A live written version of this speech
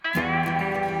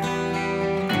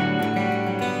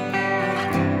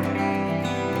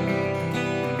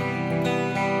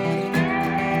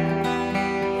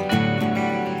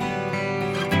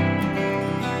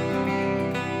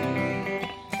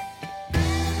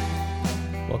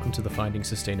Welcome to the Finding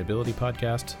Sustainability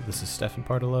podcast. This is Stefan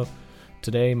Partolo.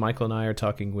 Today, Michael and I are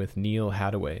talking with Neil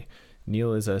Hadaway.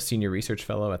 Neil is a senior research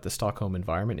fellow at the Stockholm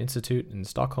Environment Institute in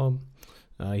Stockholm.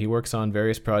 He works on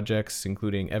various projects,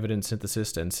 including evidence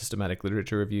synthesis and systematic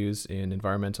literature reviews in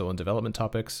environmental and development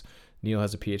topics. Neil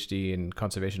has a PhD in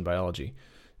conservation biology.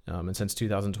 And since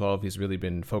 2012, he's really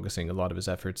been focusing a lot of his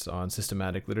efforts on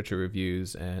systematic literature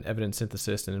reviews and evidence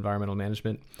synthesis and environmental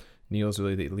management. Neil's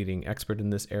really the leading expert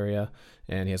in this area,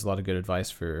 and he has a lot of good advice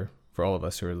for all of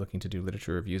us who are looking to do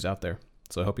literature reviews out there.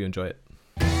 So I hope you enjoy it.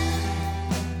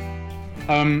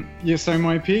 So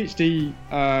my PhD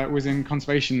was in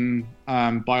conservation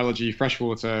biology,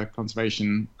 freshwater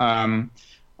conservation.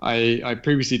 I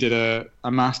previously did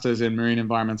a master's in marine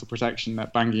environmental protection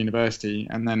at Bangor University,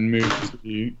 and then moved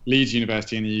to Leeds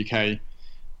University in the UK,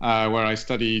 where I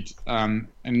studied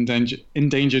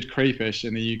endangered crayfish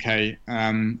in the UK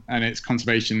and its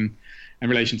conservation in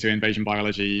relation to invasion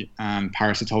biology and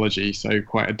parasitology, so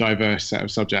quite a diverse set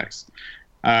of subjects.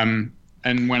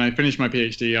 And when I finished my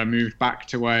PhD, I moved back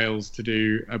to Wales to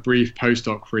do a brief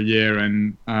postdoc for a year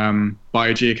in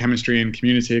biogeochemistry and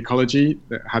community ecology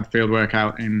that had fieldwork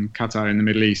out in Qatar in the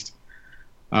Middle East.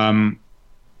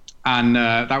 And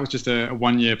that was just a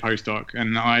one-year postdoc.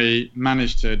 And I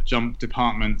managed to jump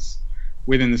departments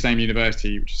within the same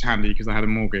university, which is handy because I had a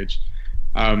mortgage.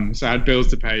 So I had bills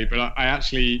to pay. But I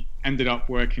actually ended up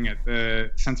working at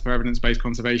the Centre for Evidence-Based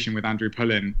Conservation with Andrew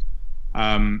Pullin,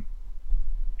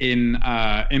 in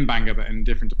Bangor, but in a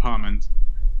different department.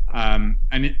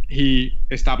 He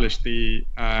established the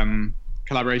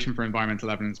Collaboration for Environmental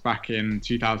Evidence back in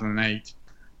 2008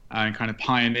 and kind of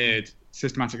pioneered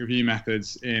systematic review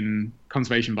methods in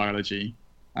conservation biology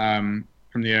from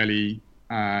the early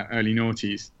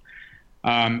noughties.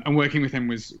 And working with him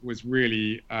was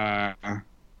really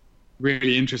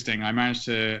really interesting. I managed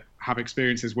to have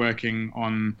experiences working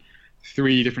on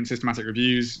 3 different systematic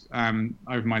reviews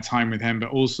over my time with him, but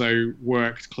also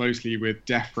worked closely with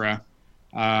DEFRA,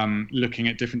 looking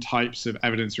at different types of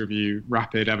evidence review,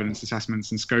 rapid evidence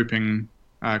assessments, and scoping,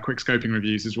 quick scoping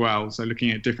reviews as well. So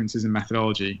looking at differences in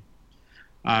methodology.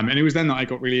 And it was then that I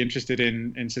got really interested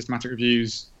in systematic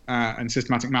reviews and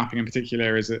systematic mapping in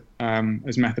particular as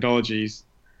methodologies.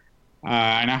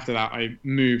 And after that, I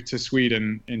moved to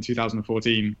Sweden in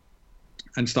 2014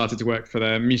 and started to work for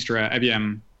the Mistra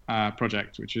EBM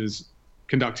project, which is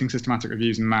conducting systematic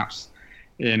reviews and maps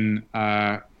in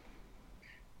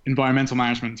environmental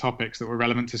management topics that were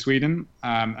relevant to Sweden.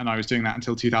 And I was doing that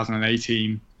until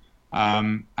 2018.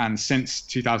 And since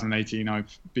 2018,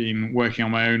 I've been working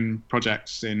on my own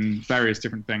projects in various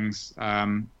different things,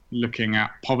 looking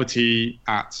at poverty,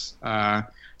 at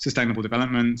sustainable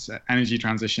development, energy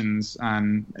transitions,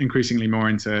 and increasingly more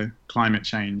into climate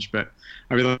change. But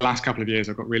over the last couple of years,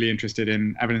 I've got really interested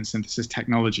in evidence synthesis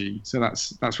technology. So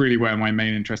that's really where my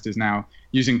main interest is now,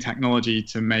 using technology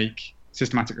to make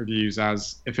systematic reviews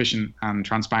as efficient and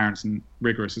transparent and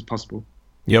rigorous as possible.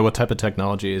 Yeah, what type of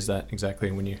technology is that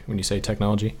exactly when you say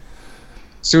technology?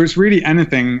 So it's really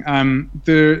anything.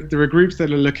 There are groups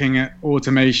that are looking at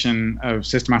automation of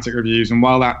systematic reviews, and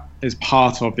while that is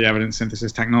part of the evidence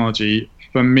synthesis technology,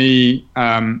 for me,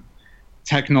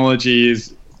 technology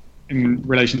is, in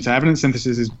relation to evidence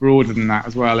synthesis, is broader than that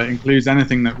as well. It includes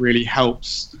anything that really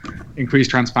helps increase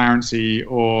transparency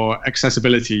or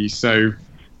accessibility. So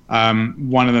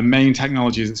one of the main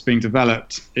technologies that's being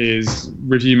developed is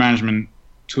review management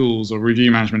tools or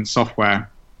review management software.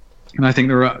 And I think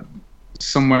there are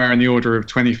somewhere in the order of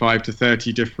 25 to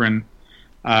 30 different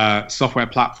software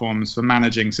platforms for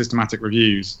managing systematic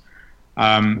reviews.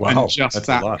 Wow, and just that's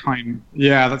that a lot.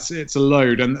 It's a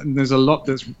load, and there's a lot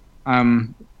that's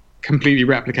completely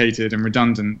replicated and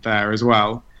redundant there as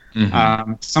well.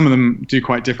 Mm-hmm. Some of them do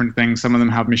quite different things. Some of them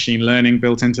have machine learning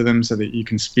built into them so that you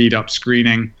can speed up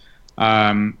screening.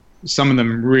 Some of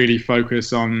them really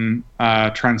focus on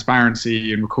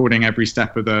transparency and recording every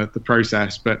step of the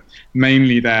process, but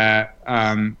mainly their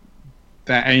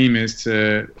aim is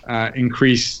to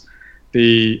increase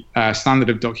the standard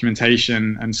of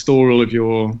documentation and store all of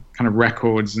your kind of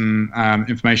records and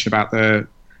information about the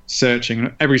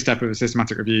searching every step of a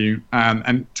systematic review,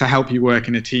 and to help you work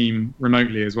in a team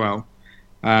remotely as well.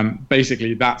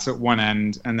 Basically, that's at one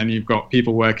end, and then you've got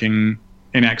people working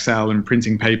in Excel and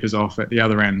printing papers off at the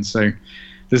other end. So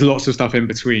there's lots of stuff in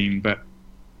between, but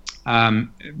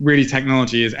really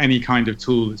technology is any kind of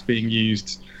tool that's being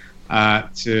used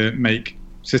to make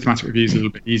systematic reviews a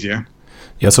little bit easier.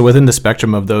 Yeah, so within the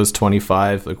spectrum of those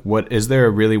 25, like, what is there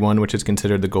really one which is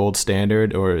considered the gold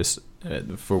standard, or is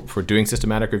for doing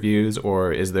systematic reviews,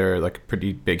 or is there like a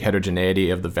pretty big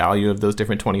heterogeneity of the value of those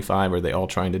different 25? Or are they all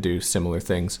trying to do similar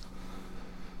things?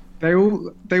 They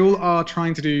all are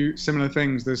trying to do similar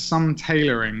things. There's some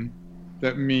tailoring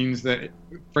that means that,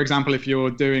 for example, if you're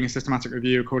doing a systematic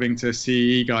review according to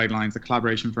CEE guidelines, the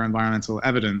Collaboration for Environmental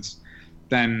Evidence,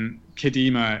 then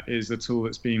KDIMA is a tool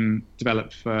that's been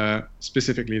developed for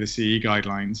specifically the CEE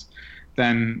guidelines.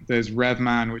 Then there's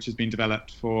RevMan, which has been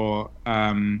developed for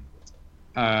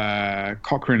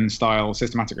Cochrane-style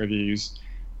systematic reviews,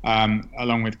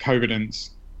 along with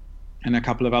Covidence and a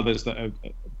couple of others that are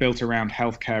built around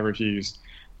healthcare reviews.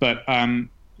 But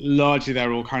largely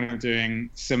they're all kind of doing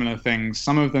similar things.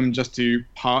 Some of them just do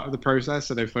part of the process,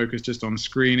 so they focus just on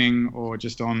screening or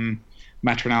just on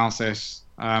meta-analysis.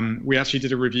 We actually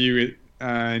did a review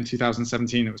in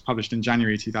 2017 that was published in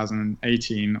January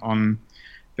 2018 on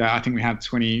that. I think we had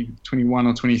 21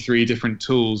 or 23 different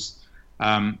tools.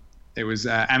 It was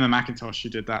Emma McIntosh who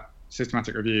did that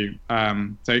systematic review.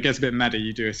 So it gets a bit meta.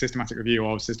 You do a systematic review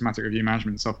of systematic review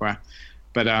management software.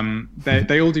 But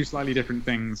they all do slightly different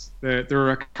things. There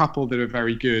are a couple that are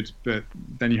very good, but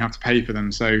then you have to pay for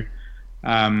them. So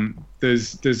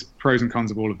there's pros and cons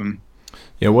of all of them.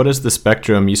 Yeah, what is the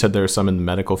spectrum? You said there are some in the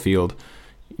medical field.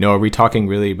 Are we talking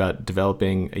really about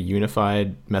developing a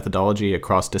unified methodology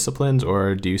across disciplines,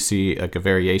 or do you see like a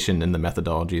variation in the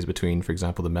methodologies between, for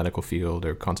example, the medical field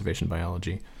or conservation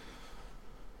biology?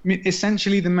 I mean,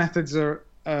 essentially the methods are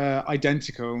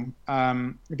identical.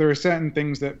 There are certain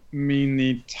things that mean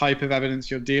the type of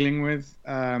evidence you're dealing with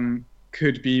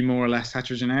could be more or less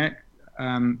heterogeneous.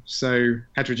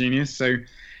 So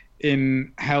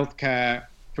in healthcare,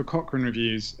 for Cochrane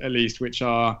reviews at least, which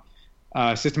are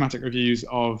systematic reviews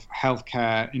of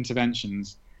healthcare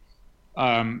interventions,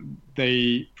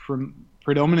 they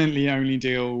predominantly only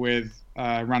deal with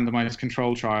randomized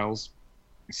control trials.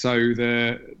 So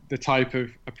the type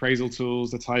of appraisal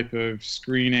tools, the type of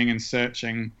screening and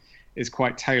searching is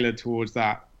quite tailored towards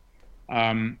that.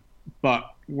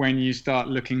 But when you start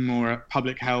looking more at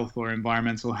public health or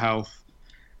environmental health,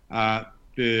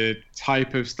 the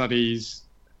type of studies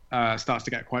starts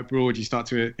to get quite broad. You start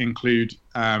to include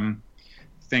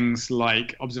things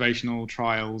like observational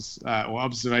trials or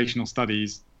observational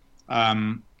studies.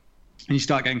 And you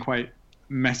start getting quite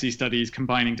messy studies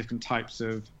combining different types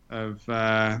of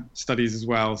studies as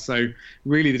well. So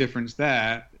really the difference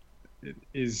there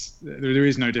is there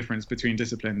is no difference between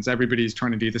disciplines. Everybody's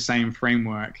trying to do the same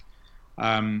framework,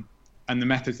 and the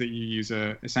methods that you use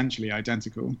are essentially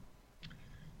identical.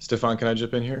 Stefan, can I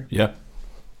jump in here? Yeah.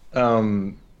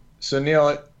 So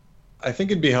Neil, I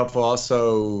think it'd be helpful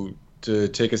also to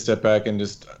take a step back and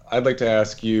I'd like to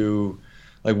ask you,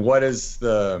 like, what is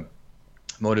the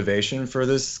motivation for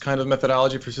this kind of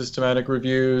methodology for systematic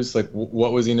reviews? Like,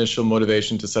 what was the initial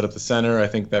motivation to set up the center? I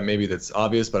think that maybe that's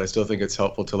obvious, but I still think it's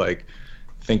helpful to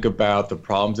think about the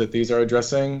problems that these are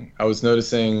addressing. I was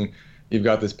noticing you've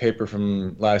got this paper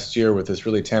from last year with this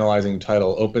really tantalizing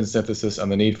title, Open Synthesis on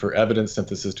the Need for Evidence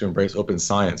Synthesis to Embrace Open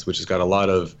Science, which has got a lot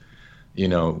of,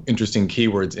 interesting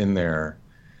keywords in there.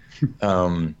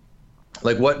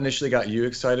 What initially got you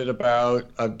excited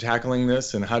about tackling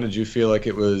this, and how did you feel like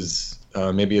it was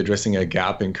maybe addressing a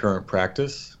gap in current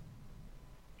practice?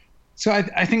 So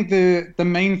I think the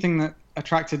main thing that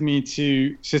attracted me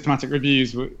to systematic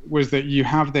reviews was that you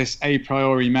have this a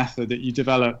priori method that you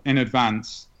develop in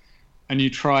advance, and you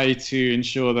try to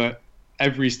ensure that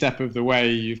every step of the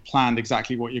way you've planned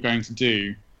exactly what you're going to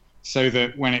do, so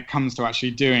that when it comes to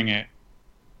actually doing it,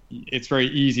 it's very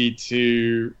easy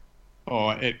to,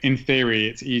 in theory,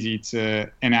 it's easy to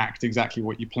enact exactly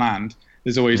what you planned.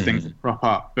 There's always things that crop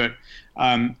up. But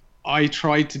I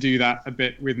tried to do that a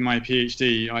bit with my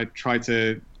PhD. I tried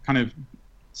to kind of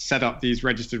set up these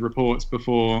registered reports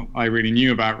before I really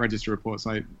knew about registered reports.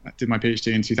 I did my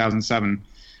PhD in 2007.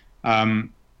 And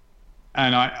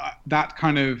that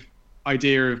kind of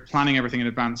idea of planning everything in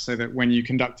advance so that when you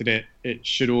conducted it, it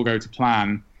should all go to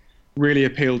plan really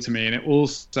appealed to me. And it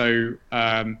also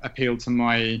appealed to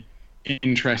my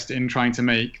interest in trying to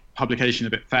make publication a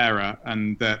bit fairer,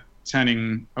 and that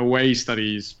turning away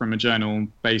studies from a journal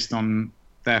based on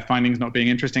their findings not being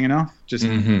interesting enough just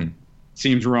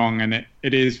seems wrong, and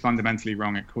it is fundamentally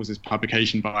wrong. It causes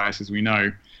publication bias, as we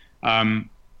know.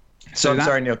 So I'm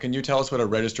sorry, Neil, can you tell us what a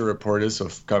register report is? So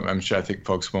I think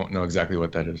folks won't know exactly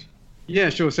what that is. Yeah,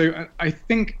 sure. So I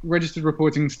think registered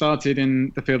reporting started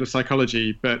in the field of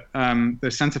psychology, but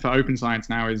the Center for Open Science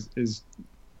now is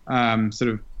sort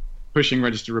of pushing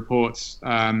registered reports,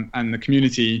 and the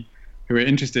community who are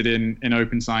interested in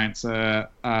open science are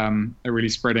really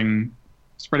spreading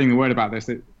the word about this.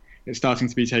 It's starting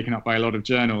to be taken up by a lot of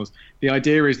journals. The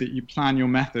idea is that you plan your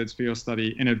methods for your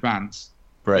study in advance.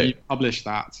 Right. You publish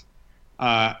that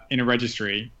in a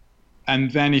registry,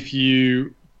 and then if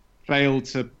you fail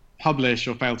to publish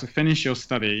or fail to finish your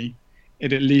study,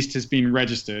 it at least has been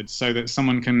registered so that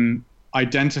someone can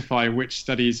identify which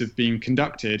studies have been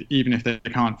conducted, even if they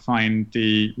can't find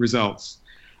the results.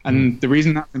 And the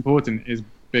reason that's important is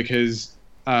because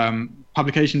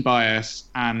publication bias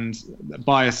and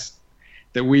bias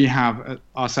that we have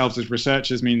ourselves as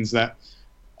researchers means that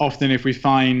often if we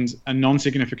find a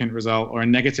non-significant result or a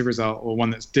negative result or one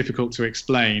that's difficult to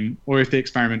explain, or if the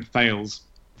experiment fails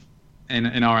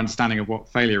in our understanding of what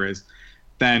failure is,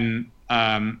 then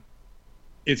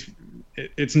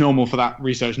it's normal for that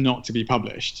research not to be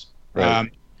published. Right.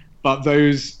 But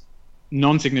those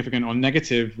non-significant or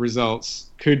negative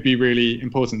results could be really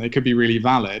important. They could be really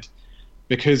valid.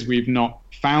 Because we've not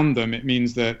found them, it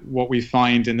means that what we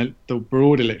find in the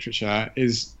broader literature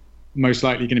is most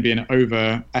likely going to be an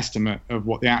overestimate of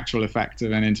what the actual effect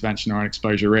of an intervention or an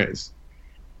exposure is.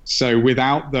 So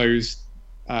without those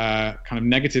kind of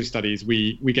negative studies,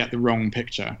 we get the wrong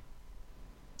picture.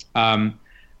 And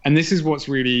this is what's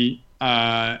really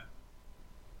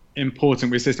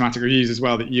important with systematic reviews as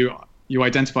well, that you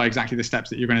identify exactly the steps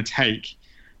that you're going to take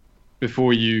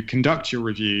before you conduct your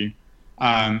review,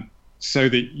 so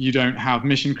that you don't have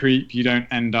mission creep, you don't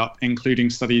end up including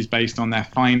studies based on their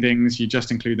findings, you just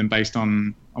include them based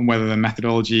on whether the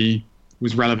methodology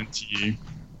was relevant to you.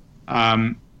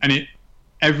 And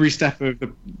every step of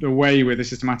the way with a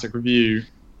systematic review,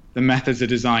 the methods are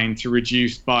designed to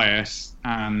reduce bias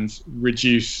and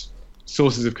reduce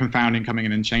sources of confounding coming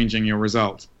in and changing your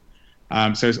result.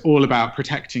 So it's all about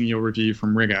protecting your review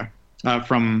from rigor,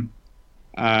 from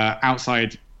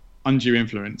outside undue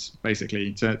influence,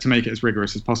 basically, to make it as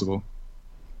rigorous as possible.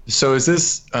 So is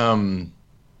this,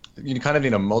 you kind of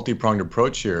need a multi-pronged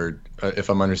approach here, if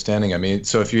I'm understanding. I mean,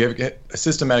 so if you have a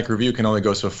systematic review can only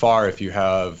go so far if you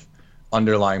have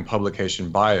underlying publication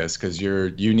bias, because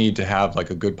you need to have like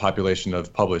a good population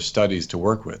of published studies to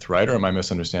work with, right? Or am I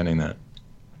misunderstanding that?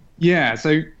 Yeah,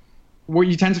 so what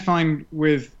you tend to find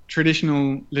with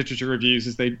traditional literature reviews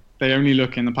is they only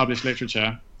look in the published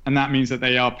literature, and that means that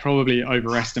they are probably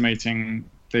overestimating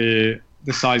the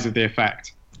size of the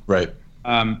effect. Right.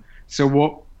 So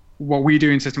what we do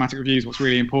in systematic reviews, what's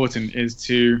really important is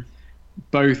to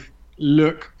both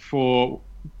look for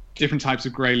different types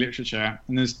of grey literature,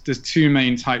 and there's two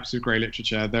main types of grey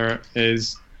literature. There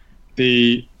is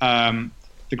the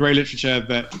grey literature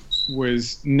that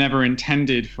was never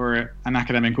intended for an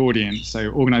academic audience,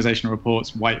 so organizational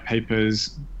reports, white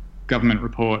papers, government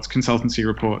reports, consultancy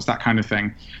reports, that kind of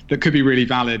thing, that could be really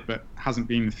valid but hasn't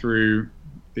been through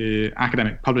the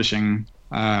academic publishing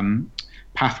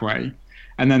pathway.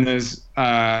 And then there's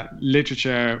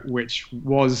literature which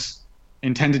was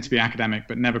intended to be academic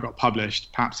but never got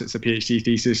published. Perhaps it's a PhD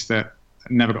thesis that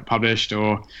never got published,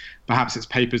 or perhaps it's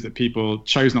papers that people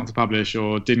chose not to publish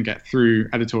or didn't get through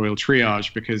editorial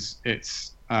triage because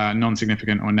it's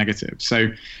non-significant or negative. So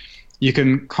you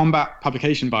can combat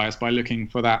publication bias by looking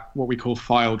for that, what we call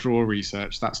file draw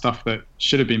research, that stuff that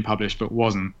should have been published but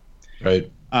wasn't.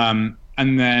 Right. And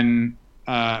then,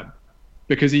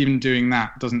 because even doing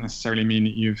that doesn't necessarily mean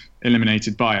that you've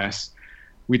eliminated bias,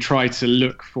 we try to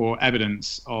look for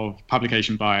evidence of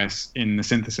publication bias in the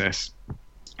synthesis.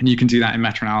 And you can do that in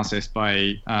meta-analysis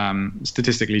by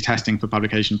statistically testing for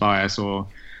publication bias, or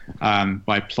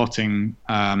by plotting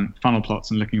funnel plots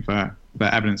and looking for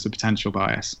evidence of potential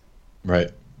bias.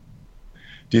 Right.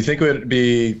 Do you think it would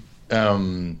be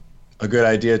a good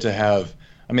idea to have,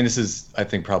 I mean, this is, I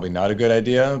think, probably not a good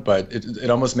idea, but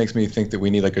it almost makes me think that we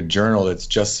need like a journal that's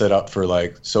just set up for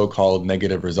like so-called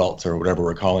negative results or whatever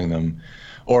we're calling them,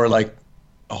 or like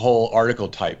a whole article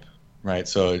type, right?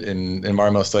 So in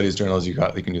environmental studies journals, you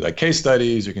can do like case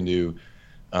studies, you can do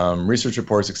research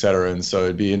reports, et cetera. And so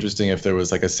it'd be interesting if there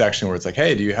was like a section where it's like,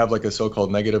 hey, do you have like a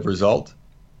so-called negative result?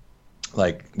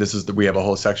 Like we have a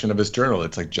whole section of this journal.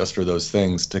 It's like just for those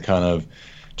things to kind of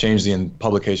change the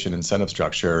publication incentive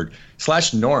structure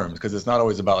 / norms, because it's not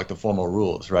always about like the formal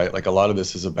rules, right? Like a lot of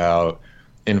this is about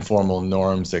informal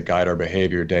norms that guide our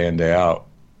behavior day in, day out.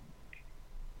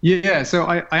 Yeah, so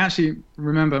I actually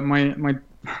remember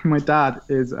my dad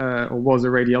is or was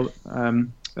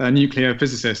a nuclear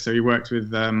physicist, so he worked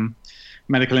with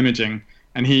medical imaging.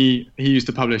 And he used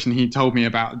to publish, and he told me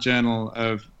about a journal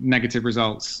of negative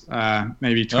results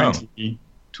maybe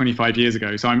 25 years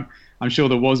ago. So I'm sure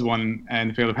there was one in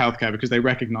the field of healthcare, because they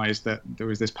recognized that there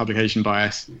was this publication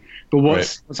bias. But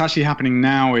what's actually happening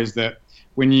now is that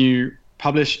when you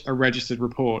publish a registered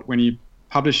report, when you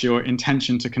publish your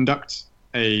intention to conduct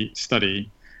a study,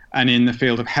 and in the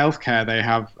field of healthcare, they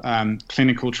have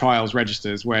clinical trials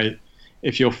registers where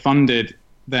if you're funded,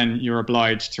 then you're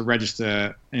obliged to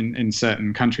register in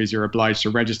certain countries. You're obliged to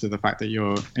register the fact that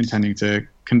you're intending to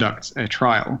conduct a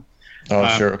trial. Oh,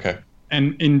 sure. Okay.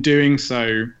 And in doing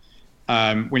so,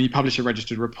 when you publish a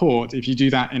registered report, if you do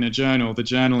that in a journal, the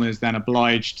journal is then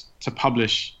obliged to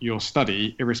publish your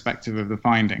study irrespective of the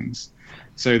findings.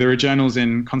 So there are journals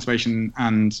in conservation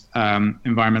and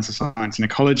environmental science and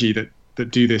ecology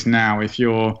that do this now. If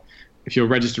your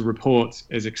registered report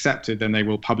is accepted, then they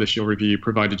will publish your review,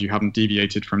 provided you haven't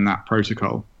deviated from that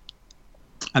protocol.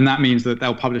 And that means that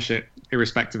they'll publish it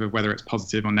irrespective of whether it's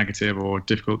positive or negative or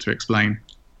difficult to explain.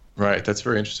 Right. That's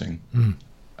very interesting. Mm.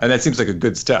 And that seems like a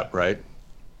good step, right?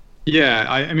 Yeah,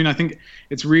 I mean, I think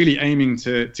it's really aiming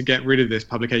to get rid of this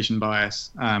publication bias.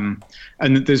 And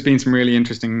there's been some really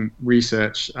interesting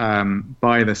research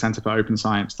by the Center for Open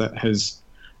Science that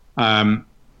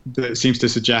seems to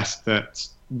suggest that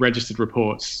registered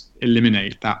reports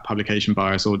eliminate that publication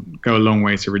bias or go a long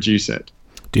way to reduce it.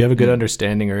 Do you have a good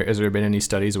understanding, or has there been any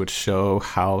studies which show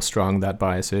how strong that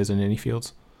bias is in any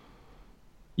fields?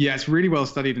 Yeah, it's really well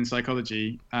studied in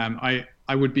psychology.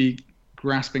 I would be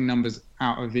grasping numbers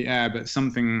out of the air, but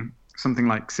something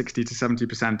like 60 to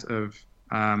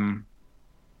 70%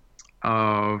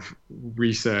 of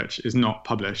research is not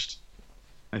published.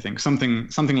 I think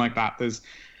something like that. There's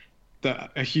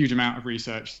a huge amount of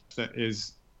research that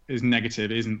is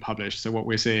negative, isn't published. So what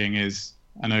we're seeing is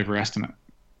an overestimate.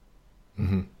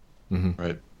 Mm-hmm. Mm-hmm.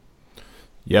 Right.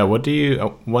 Yeah. What do you?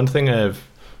 One thing I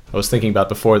was thinking about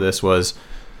before this was,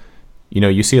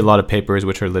 you see a lot of papers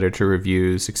which are literature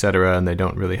reviews, et cetera, and they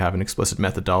don't really have an explicit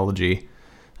methodology.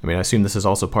 I mean, I assume this is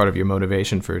also part of your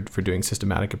motivation for doing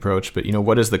systematic approach, but,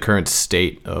 what is the current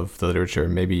state of the literature?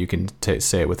 Maybe you can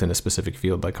say it within a specific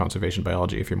field like conservation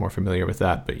biology if you're more familiar with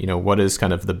that. But, what is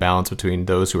kind of the balance between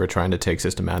those who are trying to take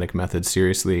systematic methods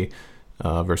seriously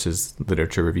versus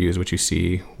literature reviews, which you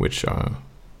see, which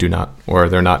do not, or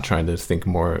they're not trying to think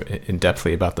more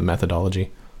in-depthly about the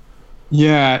methodology?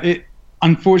 Yeah,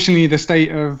 unfortunately, the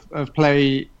state of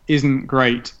play isn't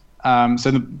great.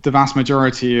 So the vast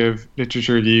majority of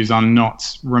literature reviews are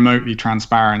not remotely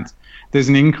transparent. There's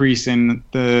an increase in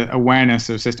the awareness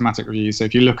of systematic reviews. So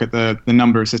if you look at the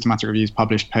number of systematic reviews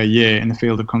published per year in the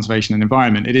field of conservation and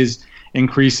environment, it is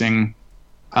increasing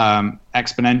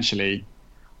exponentially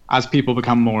as people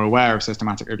become more aware of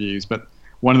systematic reviews. But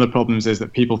one of the problems is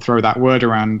that people throw that word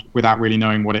around without really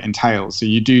knowing what it entails. So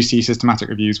you do see systematic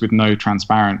reviews with no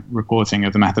transparent reporting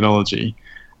of the methodology,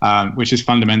 which is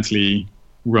fundamentally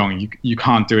wrong. You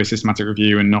can't do a systematic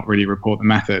review and not really report the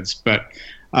methods. But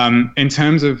in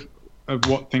terms of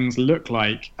what things look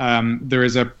like, there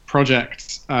is a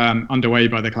project underway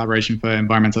by the Collaboration for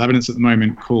Environmental Evidence at the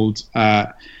moment called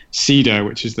CEDA,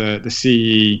 which is the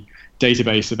CE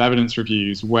database of evidence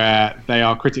reviews, where they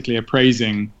are critically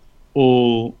appraising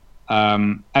all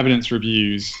evidence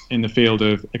reviews in the field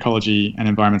of ecology and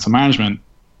environmental management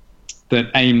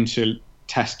that aim to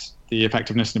test the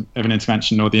effectiveness of an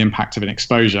intervention or the impact of an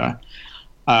exposure.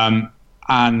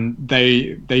 And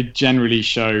they generally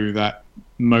show that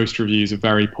most reviews are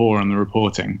very poor on the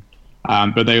reporting,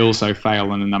 but they also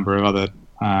fail on a number of other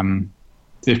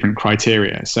different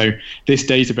criteria. So this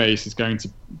database is going to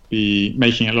be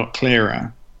making it a lot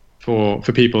clearer for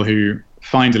people who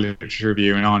find a literature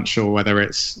review and aren't sure whether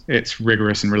it's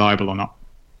rigorous and reliable or not.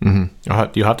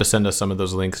 Mm-hmm. You'll have to send us some of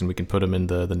those links and we can put them in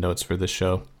the notes for this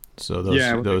show. So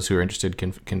those who are interested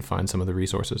can find some of the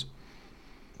resources.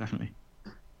 Definitely.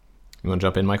 You want to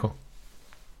jump in, Michael?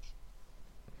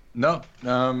 No.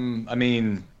 I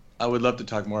mean, I would love to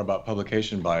talk more about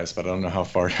publication bias, but I don't know how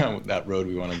far down that road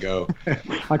we want to go.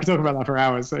 I could talk about that for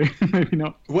hours, so maybe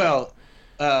not. Well,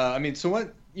 I mean, so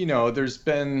what, there's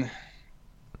been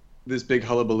this big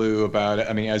hullabaloo about it.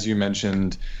 I mean, as you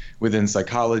mentioned, within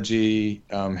psychology,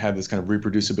 had this kind of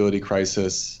reproducibility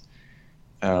crisis.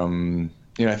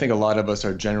 I think a lot of us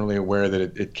are generally aware that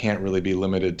it can't really be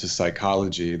limited to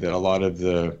psychology, that a lot of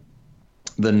the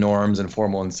norms and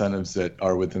formal incentives that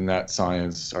are within that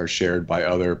science are shared by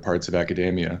other parts of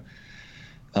academia.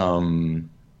 One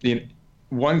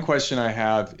question I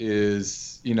have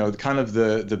is, kind of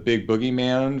the big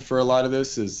boogeyman for a lot of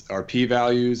this are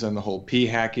p-values and the whole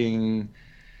p-hacking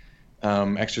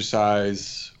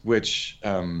exercise, which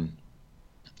I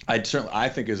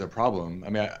think is a problem.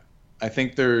 I mean, I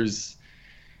think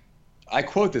I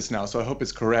quote this now, so I hope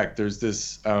it's correct. There's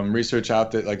this research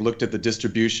out that looked at the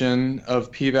distribution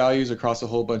of p-values across a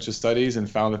whole bunch of studies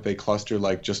and found that they cluster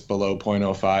just below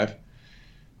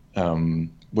 0.05,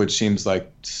 which seems like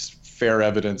fair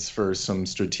evidence for some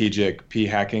strategic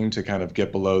p-hacking to kind of get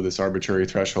below this arbitrary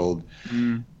threshold.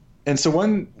 And so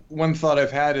one thought I've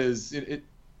had is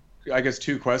I guess,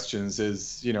 two questions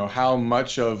is, how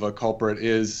much of a culprit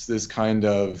is this kind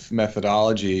of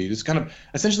methodology, just kind of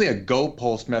essentially a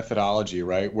goalpost methodology,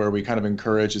 right? Where we kind of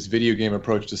encourage this video game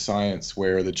approach to science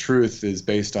where the truth is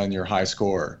based on your high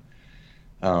score.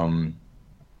 And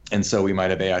so we might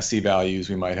have AIC values,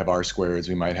 we might have R squareds,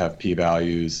 we might have P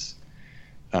values.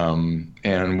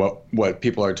 And what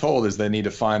people are told is they need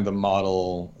to find the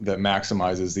model that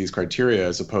maximizes these criteria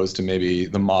as opposed to maybe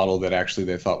the model that actually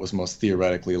they thought was most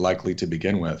theoretically likely to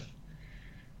begin with,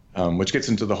 which gets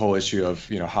into the whole issue of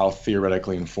how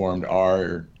theoretically informed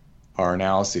are our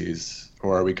analyses,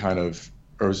 or are we kind of,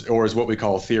 or is what we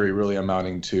call theory really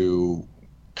amounting to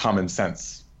common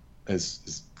sense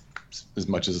as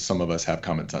much as some of us have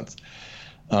common sense.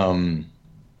 So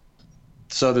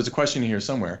there's a question here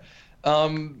somewhere.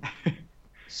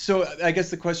 So I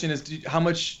guess the question is, how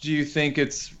much do you think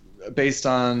it's based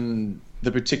on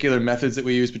the particular methods that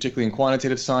we use, particularly in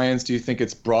quantitative science? Do you think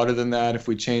it's broader than that? If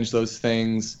we change those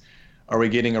things, are we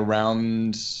getting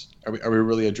around, are we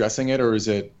really addressing it, or is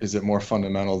it more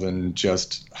fundamental than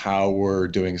just how we're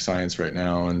doing science right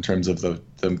now in terms of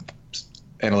the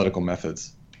analytical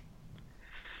methods?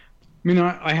 I mean,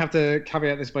 I have to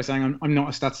caveat this by saying I'm not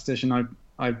a statistician.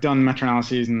 I've done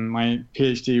meta-analyses, and my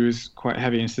PhD was quite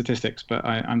heavy in statistics, but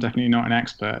I'm definitely not an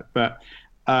expert. But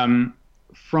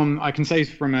I can say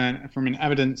from an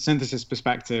evidence synthesis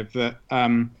perspective that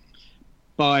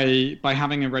by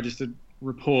having a registered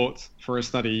report for a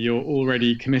study, you're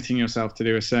already committing yourself to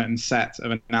do a certain set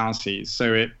of analyses.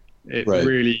 So it Right.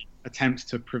 really attempts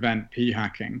to prevent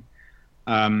p-hacking,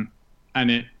 and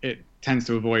it tends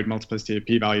to avoid multiplicity of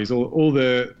p-values. All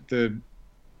the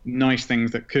nice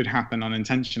things that could happen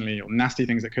unintentionally, or nasty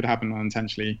things that could happen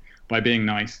unintentionally by being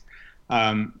nice,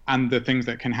 and the things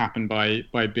that can happen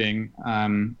by being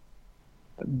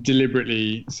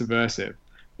deliberately subversive.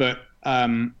 But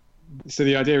so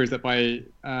the idea is that by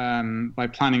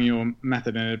planning your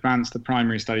method in advance, the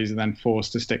primary studies are then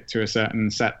forced to stick to a certain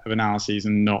set of analyses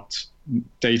and not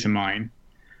data mine.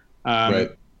 Right.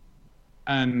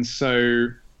 And so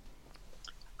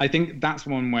I think that's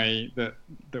one way that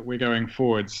we're going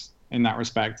forwards in that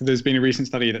respect. There's been a recent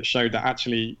study that showed that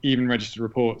actually even registered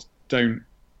reports don't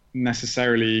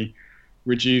necessarily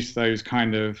reduce those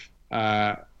kind of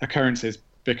occurrences,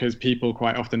 because people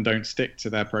quite often don't stick to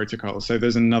their protocols. So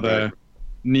there's another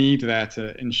need there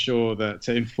to ensure that,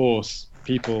 to enforce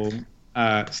people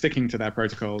sticking to their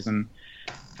protocols. And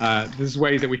there's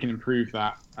ways that we can improve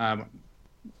that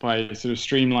by sort of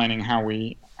streamlining how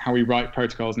we write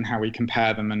protocols and how we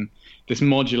compare them. And this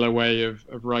modular way of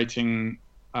writing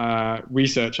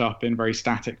research up in very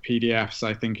static PDFs,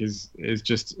 I think is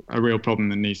just a real problem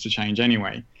that needs to change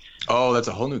anyway. Oh, that's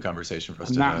a whole new conversation for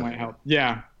us to have. That might help.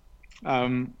 Yeah. I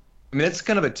mean, it's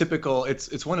kind of a typical.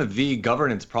 It's one of the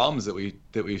governance problems that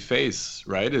we face,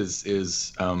 right?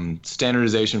 Is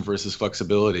standardization versus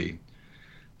flexibility.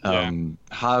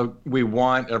 How we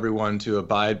want everyone to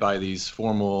abide by these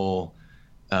formal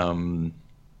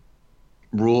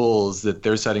rules that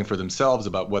they're setting for themselves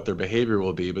about what their behavior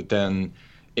will be, but then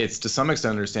it's to some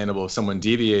extent understandable if someone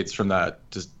deviates from that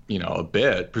just a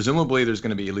bit. Presumably there's going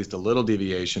to be at least a little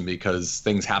deviation because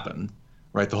things happen,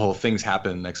 right? The whole things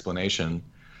happen explanation.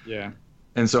 Yeah.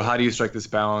 And so how do you strike this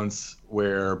balance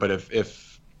where, but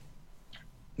if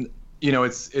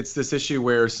it's this issue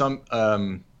where some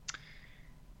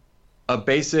a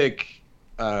basic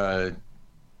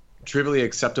trivially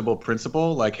acceptable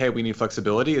principle, like, hey, we need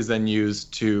flexibility, is then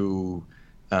used to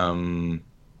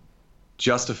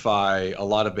justify a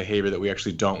lot of behavior that we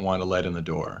actually don't want to let in the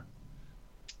door.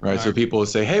 Right. So people will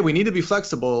say, hey, we need to be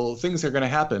flexible, things are going to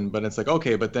happen. But it's like,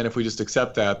 okay, but then if we just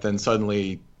accept that, then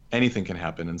suddenly anything can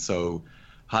happen. And so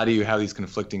how do you have these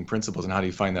conflicting principles, and how do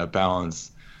you find that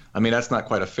balance? I mean, that's not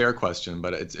quite a fair question,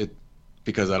 but it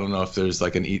because I don't know if there's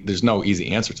there's no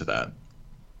easy answer to that.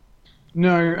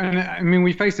 No, and I mean,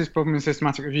 we face this problem in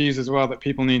systematic reviews as well, that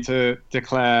people need to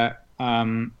declare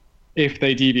if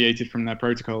they deviated from their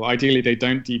protocol. Ideally, they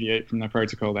don't deviate from their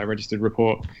protocol, their registered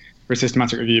report, for a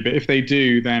systematic review. But if they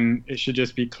do, then it should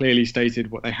just be clearly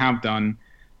stated what they have done,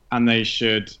 and they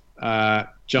should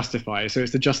justify. So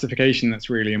it's the justification that's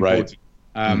really important.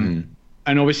 Right.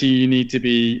 And obviously, you need to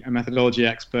be a methodology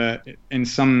expert in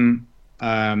some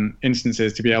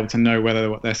instances to be able to know whether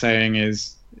what they're saying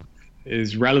is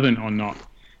relevant or not.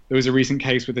 There was a recent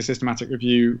case with a systematic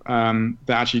review that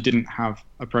actually didn't have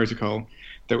a protocol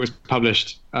that was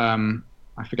published. I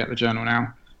forget the journal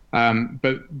now,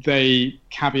 but they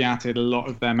caveated a lot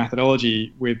of their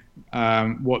methodology with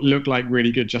what looked like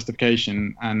really good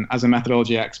justification. And as a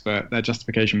methodology expert, their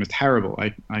justification was terrible.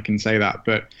 I can say that,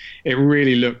 but it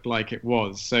really looked like it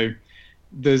was. So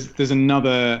there's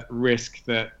another risk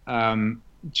that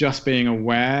just being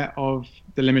aware of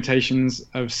the limitations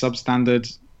of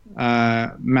substandard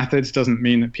methods doesn't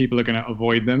mean that people are going to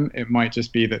avoid them. It might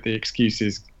just be that the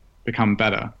excuses become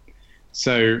better.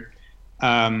 So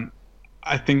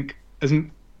I think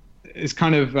it's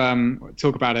kind of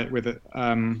talk about it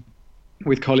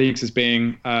with colleagues as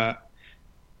being a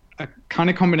kind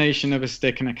of combination of a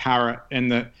stick and a carrot, in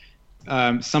that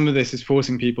some of this is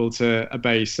forcing people to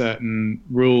obey certain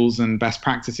rules and best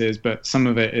practices, but some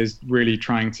of it is really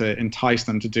trying to entice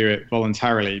them to do it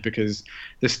voluntarily, because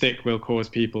the stick will cause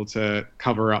people to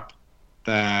cover up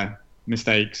their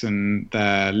mistakes and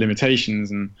their limitations,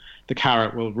 and the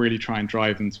carrot will really try and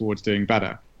drive them towards doing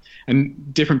better.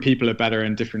 And different people are better,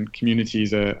 and different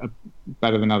communities are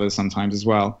better than others sometimes as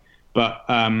well. But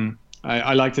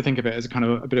I like to think of it as a kind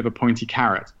of a bit of a pointy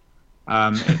carrot.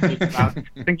 It's about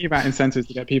thinking about incentives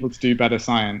to get people to do better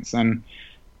science. And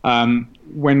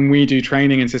when we do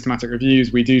training and systematic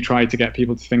reviews, we do try to get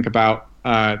people to think about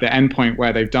the endpoint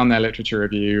where they've done their literature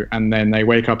review, and then they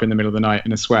wake up in the middle of the night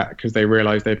in a sweat because they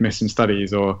realize they've missed some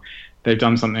studies, or they've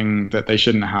done something that they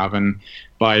shouldn't have. And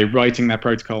by writing their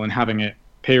protocol and having it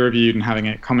peer reviewed and having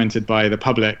it commented by the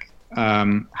public,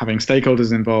 having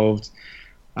stakeholders involved,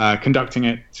 conducting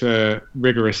it to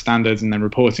rigorous standards, and then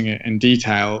reporting it in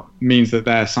detail, means that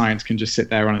their science can just sit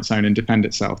there on its own and defend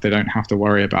itself. They don't have to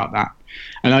worry about that.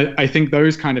 And I think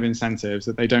those kind of incentives,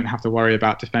 that they don't have to worry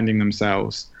about defending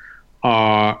themselves,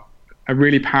 are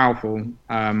really powerful,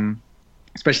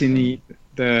 especially in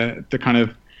the kind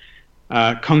of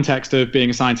context of being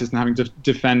a scientist and having to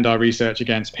defend our research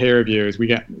against peer reviewers.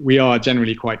 We are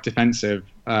generally quite defensive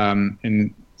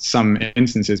in some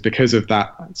instances because of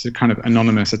that. It's a kind of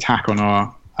anonymous attack on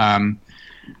our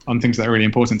on things that are really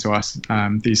important to us,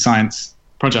 these science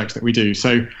projects that we do.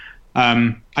 So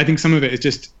I think some of it is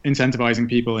just incentivizing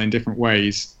people in different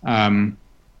ways,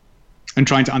 and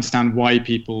trying to understand why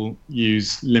people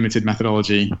use limited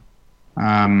methodology.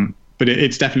 But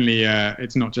it's definitely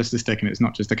it's not just a stick and it's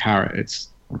not just a carrot. It's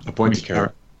a pointy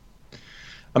carrot.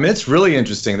 I mean, it's really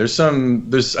interesting. There's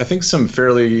I think some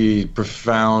fairly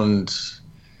profound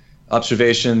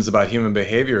observations about human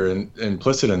behavior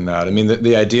implicit in that. I mean,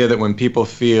 the idea that when people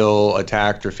feel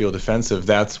attacked or feel defensive,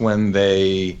 that's when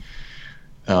they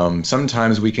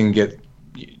sometimes we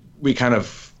kind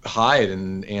of hide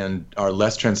and are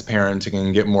less transparent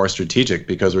and get more strategic,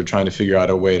 because we're trying to figure out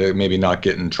a way to maybe not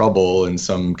get in trouble in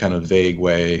some kind of vague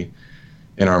way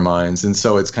in our minds. And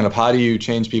so it's kind of, how do you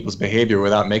change people's behavior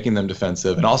without making them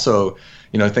defensive? And also,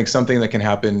 I think something that can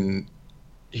happen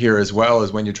here as well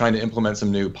is when you're trying to implement some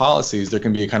new policies, there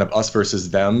can be a kind of us versus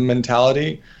them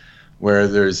mentality, where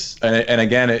there's, and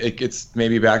again, it gets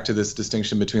maybe back to this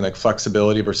distinction between like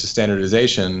flexibility versus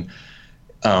standardization.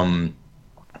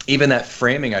 Even that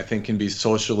framing, I think, can be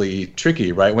socially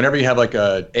tricky, right? Whenever you have like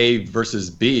A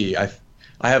versus B, I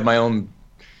have my own,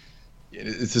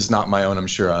 this is not my own, I'm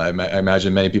sure. I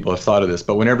imagine many people have thought of this,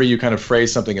 but whenever you kind of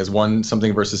phrase something as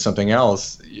something versus something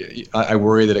else, I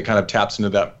worry that it kind of taps into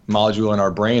that module in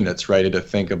our brain that's ready to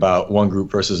think about one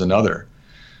group versus another,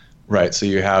 right? So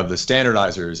you have the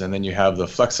standardizers, and then you have the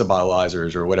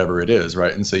flexibilizers, or whatever it is,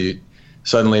 right? And so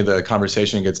suddenly the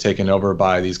conversation gets taken over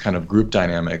by these kind of group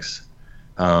dynamics.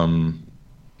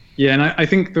 Yeah, and I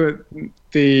think the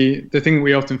thing that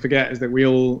we often forget is that we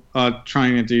all are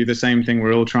trying to do the same thing.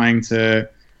 We're all trying to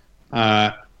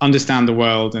understand the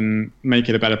world and make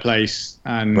it a better place.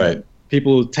 And right.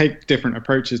 People take different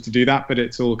approaches to do that, but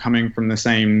it's all coming from the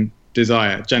same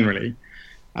desire generally.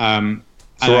 So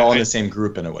we're all in the same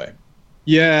group in a way.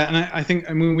 Yeah, and I think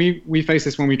we face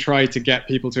this when we try to get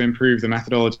people to improve the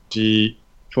methodology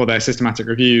for their systematic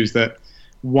reviews, that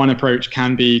one approach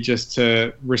can be just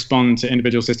to respond to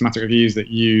individual systematic reviews that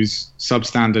use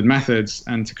substandard methods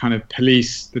and to kind of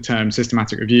police the term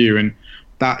systematic review. And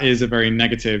that is a very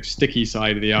negative, sticky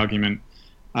side of the argument.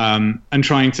 And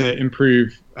trying to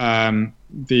improve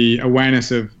the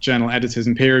awareness of journal editors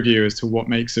and peer reviewers to what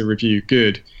makes a review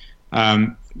good.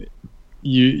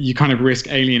 You kind of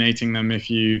risk alienating them if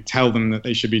you tell them that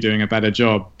they should be doing a better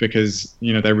job, because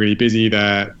they're really busy,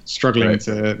 they're struggling right.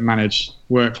 to manage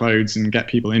workloads and get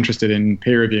people interested in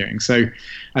peer reviewing. So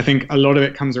I think a lot of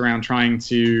it comes around trying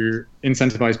to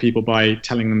incentivize people by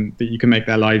telling them that you can make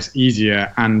their lives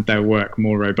easier and their work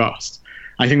more robust.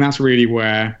 I think that's really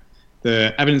where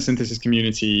the evidence synthesis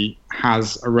community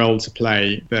has a role to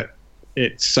play that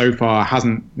it so far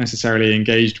hasn't necessarily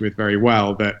engaged with very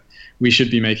well, that we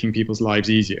should be making people's lives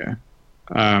easier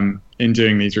in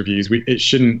doing these reviews. It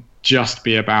shouldn't just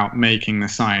be about making the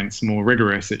science more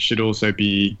rigorous. It should also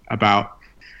be about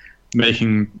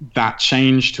making that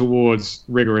change towards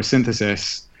rigorous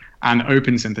synthesis and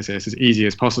open synthesis as easy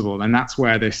as possible. And that's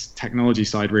where this technology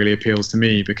side really appeals to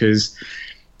me, because,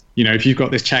 if you've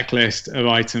got this checklist of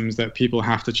items that people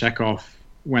have to check off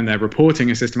when they're reporting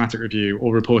a systematic review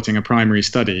or reporting a primary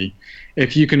study,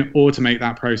 if you can automate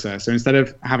that process, so instead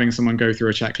of having someone go through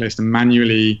a checklist and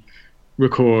manually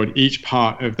record each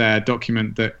part of their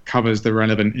document that covers the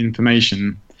relevant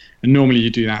information, and normally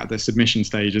you do that at the submission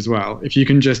stage as well, if you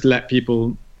can just let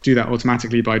people do that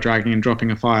automatically by dragging and dropping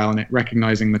a file and it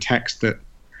recognizing the text that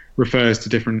refers to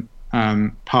different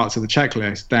parts of the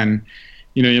checklist, then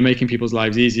you're making people's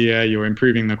lives easier, you're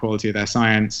improving the quality of their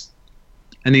science,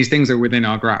 and these things are within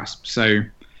our grasp. So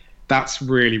that's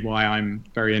really why I'm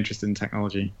very interested in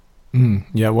technology.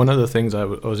 Yeah, one of the things I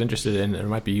was interested in, and it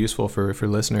might be useful for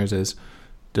listeners, is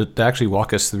to actually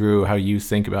walk us through how you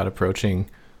think about approaching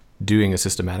doing a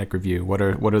systematic review. What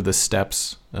are the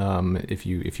steps, if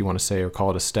you want to say or call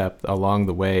it a step, along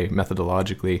the way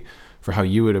methodologically for how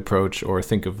you would approach or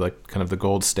think of like kind of the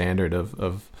gold standard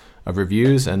of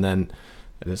reviews? And then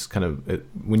this kind of,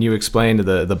 when you explained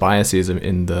the biases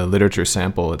in the literature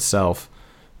sample itself,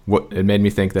 what it made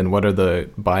me think then, what are the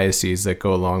biases that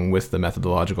go along with the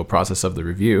methodological process of the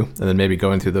review? And then maybe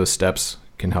going through those steps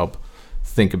can help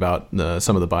think about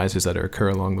some of the biases that occur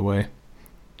along the way.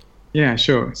 Yeah,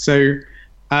 sure. So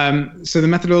the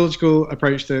methodological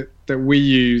approach that we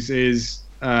use is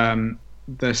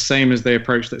the same as the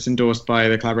approach that's endorsed by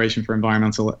the Collaboration for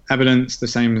Environmental Evidence, the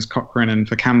same as Cochrane and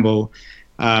for Campbell.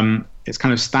 It's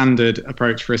kind of standard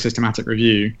approach for a systematic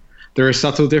review. There are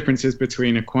subtle differences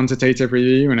between a quantitative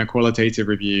review and a qualitative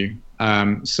review.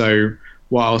 So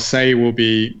what I'll say will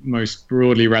be most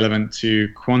broadly relevant to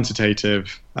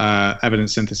quantitative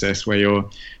evidence synthesis, where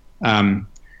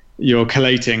you're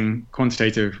collating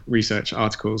quantitative research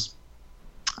articles.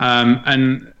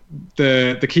 And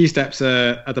the key steps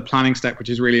are the planning step, which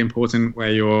is really important,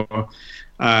 where you're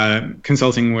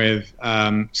consulting with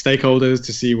stakeholders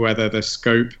to see whether the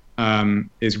scope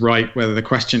is right, whether the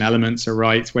question elements are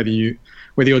right, whether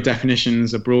your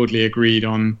definitions are broadly agreed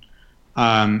on,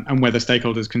 and whether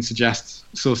stakeholders can suggest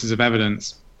sources of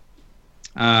evidence.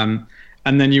 And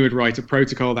then you would write a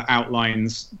protocol that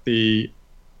outlines the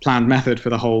planned method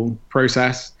for the whole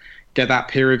process, get that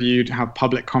peer reviewed, have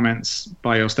public comments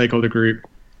by your stakeholder group,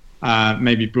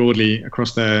 maybe broadly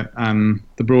across the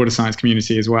broader science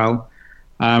community as well.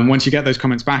 Once you get those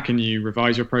comments back and you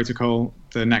revise your protocol,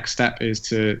 the next step is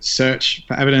to search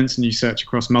for evidence, and you search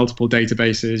across multiple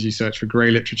databases, you search for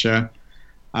grey literature.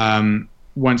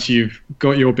 Once you've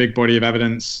got your big body of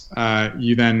evidence,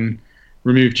 you then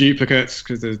remove duplicates,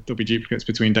 because there'll be duplicates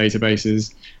between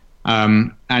databases,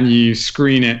 and you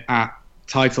screen it at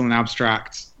title and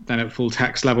abstract, then at full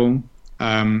text level,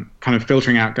 kind of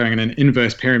filtering out, going in an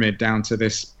inverse pyramid down to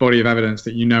this body of evidence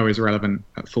that is relevant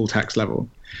at full text level.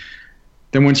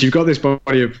 Then once you've got this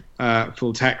body of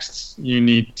full texts, you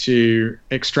need to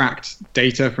extract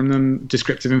data from them,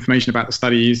 descriptive information about the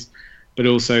studies, but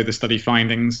also the study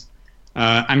findings,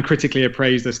 and critically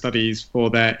appraise the studies for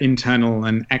their internal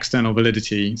and external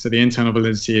validity. So the internal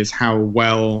validity is how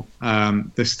well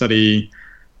the study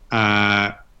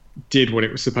did what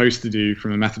it was supposed to do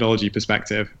from a methodology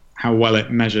perspective, how well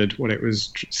it measured what it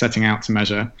was setting out to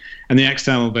measure. And the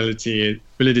external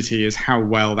validity is how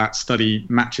well that study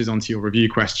matches onto your review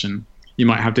question. You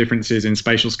might have differences in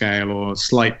spatial scale or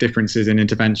slight differences in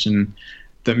intervention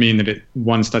that mean that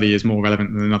one study is more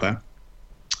relevant than another.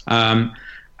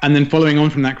 And then following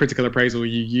on from that critical appraisal,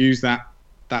 you use that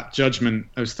judgment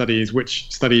of studies,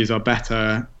 which studies are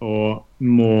better or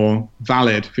more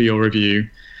valid for your review,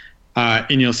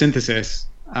 in your synthesis,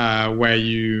 where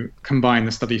you combine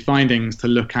the study findings to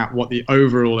look at what the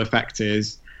overall effect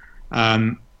is,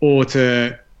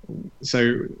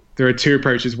 so there are two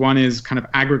approaches. One is kind of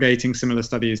aggregating similar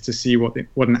studies to see what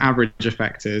an average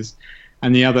effect is.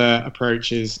 And the other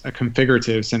approach is a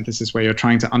configurative synthesis, where you're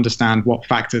trying to understand what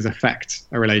factors affect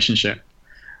a relationship.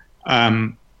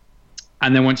 And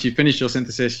then once you finish your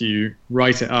synthesis, you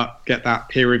write it up, get that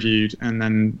peer reviewed, and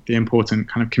then the important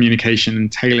kind of communication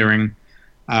and tailoring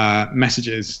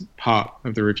messages part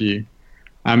of the review.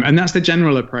 And that's the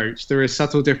general approach. There are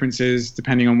subtle differences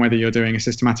depending on whether you're doing a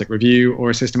systematic review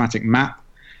or a systematic map.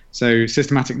 So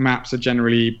systematic maps are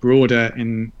generally broader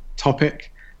in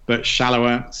topic, but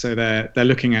shallower. So they're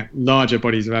looking at larger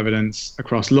bodies of evidence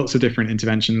across lots of different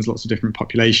interventions, lots of different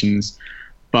populations,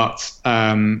 but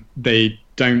they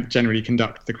don't generally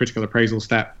conduct the critical appraisal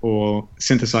step or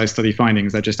synthesize study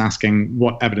findings. They're just asking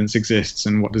what evidence exists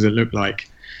and what does it look like.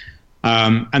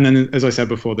 And then, as I said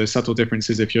before, there's subtle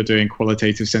differences if you're doing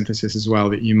qualitative synthesis as well,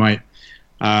 that you might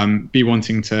be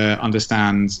wanting to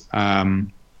understand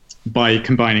by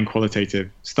combining qualitative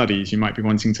studies. You might be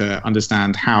wanting to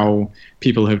understand how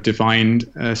people have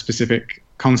defined a specific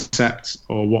concept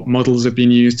or what models have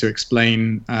been used to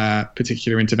explain a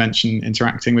particular intervention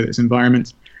interacting with its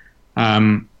environment.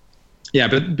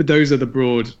 But those are the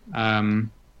broad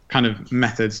kind of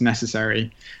methods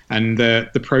necessary. And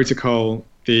the protocol,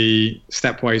 the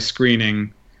stepwise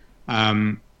screening,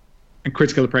 and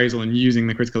critical appraisal, and using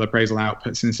the critical appraisal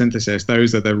outputs in synthesis,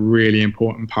 those are the really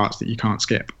important parts that you can't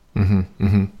skip. Mm-hmm,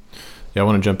 mm-hmm. Yeah, I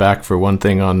want to jump back for one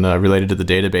thing on related to the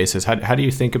databases. How do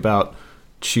you think about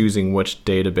choosing which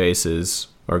databases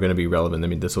are going to be relevant? I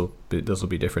mean, this will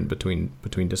be different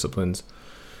between disciplines.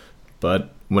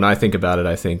 But when I think about it,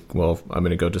 I think, well, I'm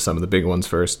going to go to some of the big ones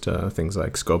first, things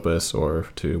like Scopus or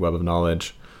to Web of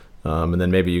Knowledge, and then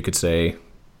maybe you could say,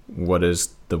 what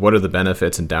are the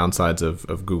benefits and downsides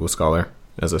of Google Scholar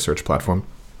as a search platform?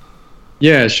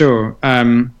 Yeah, sure.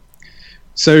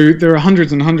 So there are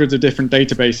hundreds and hundreds of different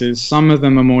databases. Some of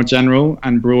them are more general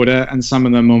and broader, and some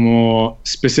of them are more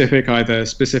specific, either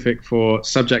specific for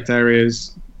subject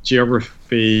areas,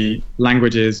 geography,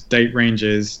 languages, date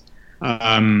ranges.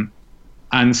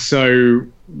 And so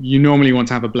you normally want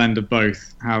to have a blend of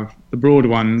both, have the broad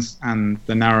ones and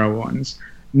the narrow ones.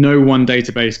 No one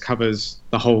database covers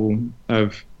the whole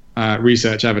of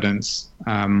research evidence.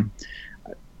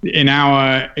 In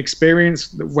our experience,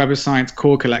 the Web of Science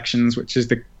core collections, which is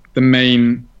the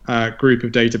main group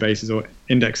of databases or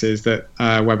indexes that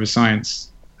Web of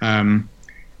Science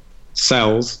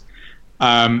sells,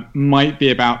 might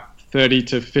be about 30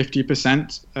 to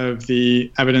 50% of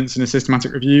the evidence in a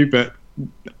systematic review, but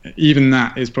even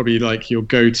that is probably like your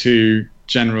go-to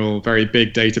general, very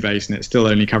big database, and it's still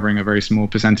only covering a very small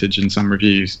percentage in some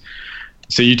reviews.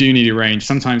 So you do need a range.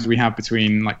 Sometimes we have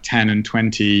between like 10 and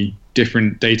 20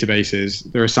 different databases.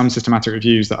 There are some systematic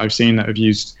reviews that I've seen that have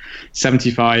used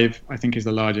 75, I think is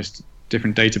the largest,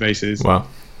 different databases. Wow.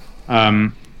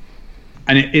 And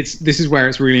this is where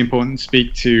it's really important to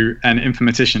speak to an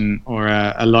informatician or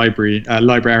a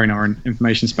librarian or an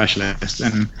information specialist.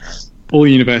 And all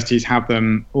universities have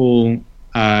them. All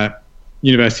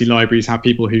university libraries have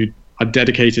people who are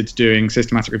dedicated to doing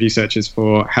systematic review searches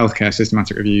for healthcare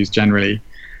systematic reviews generally.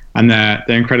 And they're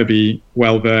incredibly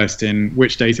well versed in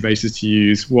which databases to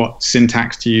use, what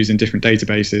syntax to use in different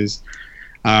databases.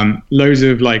 Loads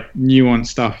of like nuanced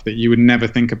stuff that you would never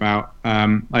think about.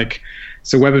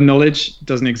 So Web of Knowledge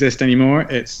doesn't exist anymore.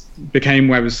 It became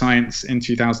Web of Science in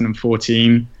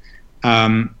 2014.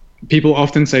 People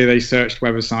often say they searched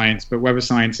Web of Science, but Web of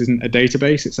Science isn't a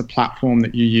database. It's a platform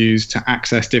that you use to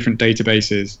access different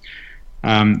databases.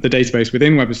 The database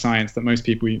within Web of Science that most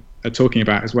people are talking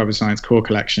about is Web of Science Core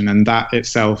Collection, and that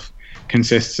itself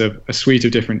consists of a suite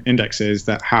of different indexes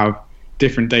that have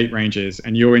different date ranges,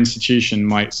 and your institution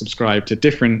might subscribe to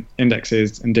different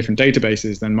indexes and different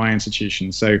databases than my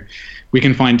institution. So we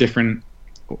can find different,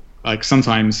 like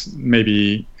sometimes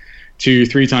maybe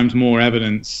 2-3 times more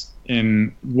evidence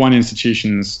in one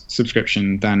institution's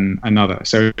subscription than another.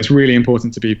 So it's really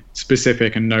important to be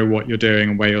specific and know what you're doing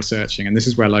and where you're searching. And this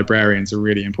is where librarians are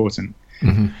really important.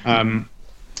 Mm-hmm.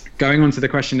 Going on to the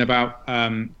question about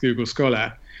Google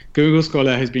Scholar. Google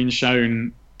Scholar has been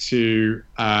shown to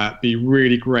be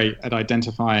really great at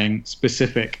identifying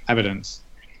specific evidence.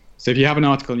 So if you have an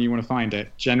article and you want to find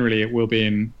it, generally it will be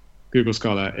in Google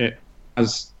Scholar. It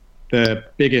has the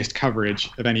biggest coverage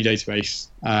of any database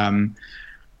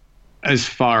as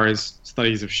far as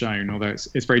studies have shown, although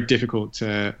it's very difficult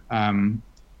to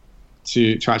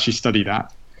actually study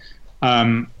that.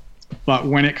 But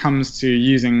when it comes to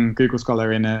using Google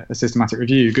Scholar in a systematic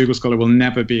review, Google Scholar will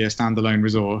never be a standalone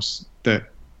resource that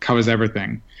covers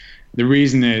everything. The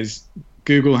reason is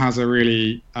Google has a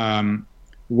really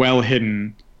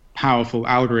well-hidden, powerful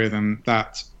algorithm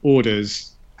that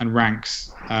orders and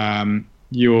ranks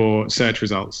your search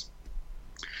results.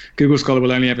 Google Scholar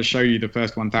will only ever show you the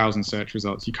first 1,000 search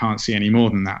results. You can't see any more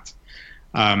than that.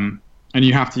 And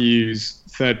you have to use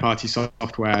third-party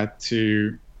software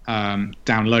to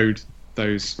download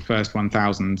those first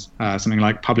 1,000, something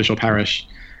like Publish or Perish,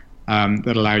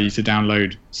 that allow you to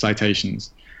download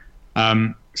citations.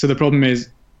 So the problem is,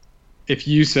 if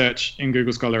you search in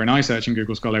Google Scholar and I search in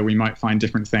Google Scholar, we might find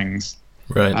different things.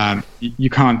 Right. You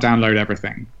can't download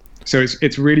everything. So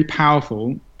it's really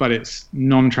powerful, but it's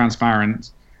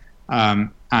non-transparent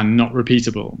and not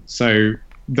repeatable. So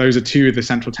those are two of the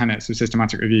central tenets of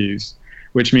systematic reviews,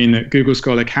 which mean that Google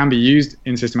Scholar can be used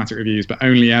in systematic reviews, but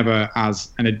only ever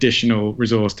as an additional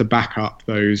resource to back up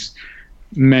those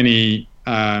many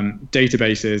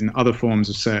databases and other forms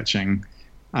of searching.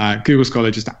 Google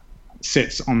Scholar just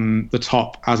sits on the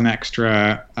top as an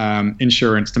extra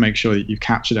insurance to make sure that you've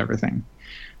captured everything.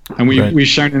 And Right. we've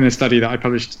shown in a study that I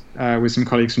published with some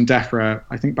colleagues from DEFRA,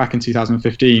 I think back in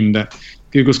 2015, that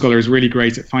Google Scholar is really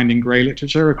great at finding grey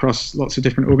literature across lots of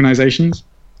different organizations.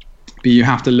 But you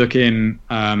have to look in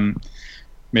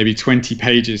maybe 20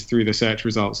 pages through the search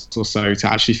results or so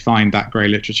to actually find that grey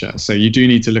literature. So you do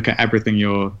need to look at everything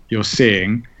you're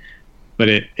seeing, but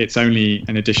it's only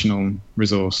an additional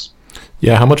resource.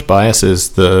 Yeah, how much bias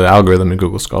is the algorithm in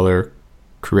Google Scholar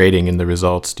creating in the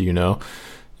results? Do you know?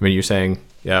 I mean, you're saying,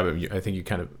 yeah, but I think you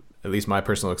kind of, at least my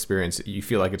personal experience, you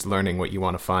feel like it's learning what you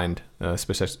want to find,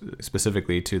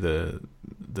 specifically to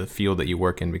the field that you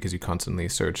work in, because you constantly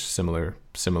search similar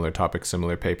topics,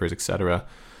 similar papers, etc.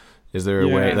 Is there a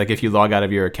way, like if you log out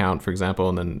of your account, for example,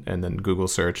 and then Google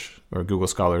search or Google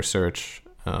Scholar search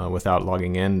without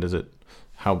logging in,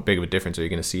 how big of a difference are you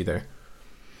going to see there?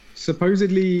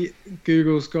 Supposedly,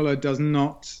 Google Scholar does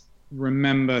not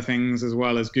remember things as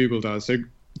well as Google does. So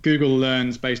Google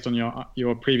learns based on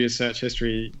your previous search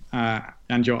history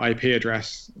and your IP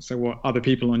address. So what other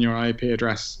people on your IP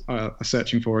address are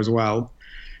searching for as well.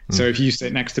 So if you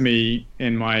sit next to me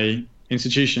in my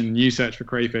institution, you search for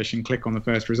crayfish and click on the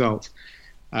first result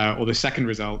or the second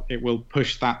result, it will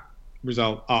push that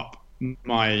result up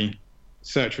my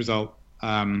search result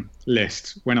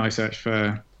list when I search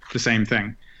for the same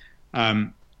thing.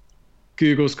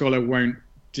 Google Scholar won't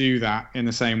do that in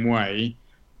the same way,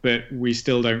 but we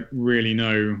still don't really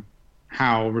know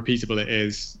how repeatable it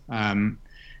is.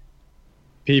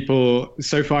 People,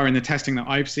 so far in the testing that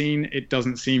I've seen, it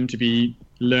doesn't seem to be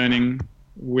learning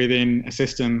within a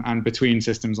system and between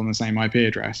systems on the same IP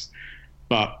address.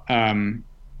 But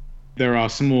there are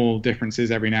small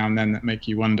differences every now and then that make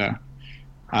you wonder.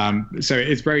 So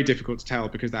it's very difficult to tell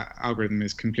because that algorithm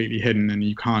is completely hidden and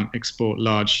you can't export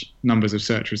large numbers of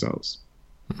search results.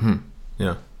 Mm-hmm.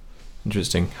 Yeah.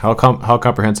 Interesting. How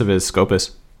comprehensive is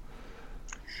Scopus?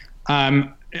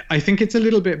 I think it's a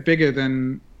little bit bigger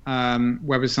than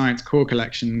Web of Science core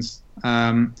collections.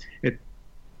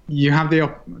 You have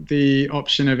the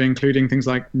option of including things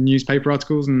like newspaper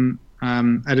articles and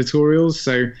editorials.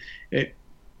 So it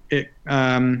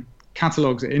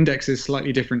catalogs, it indexes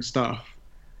slightly different stuff.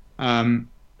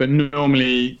 But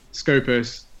normally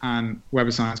Scopus and Web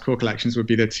of Science core collections would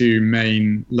be the two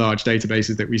main large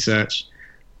databases that we search.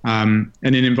 And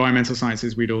in environmental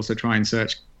sciences, we'd also try and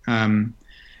search CAB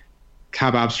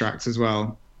abstracts as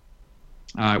well,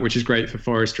 which is great for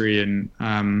forestry and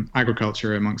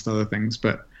agriculture, amongst other things.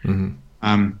 But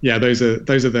yeah, those are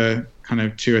the kind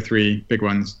of two or three big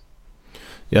ones.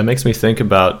 Yeah, it makes me think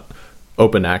about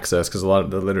open access, because a lot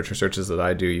of the literature searches that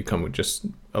I do, you come with just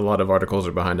a lot of articles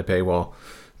are behind a paywall,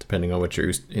 depending on what your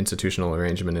institutional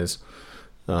arrangement is.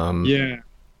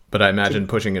 But I imagine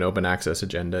pushing an open access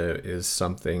agenda is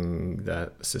something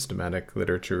that systematic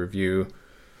literature review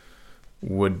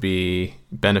would be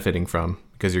benefiting from,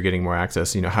 because you're getting more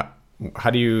access. You know, how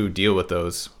do you deal with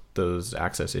those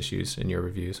access issues in your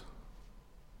reviews?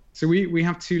 So we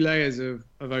have two layers of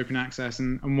open access,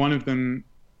 and one of them,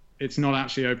 it's not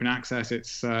actually open access.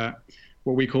 It's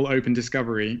what we call open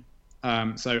discovery.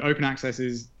 So open access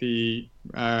is the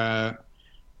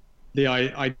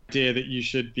idea that you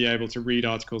should be able to read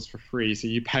articles for free. So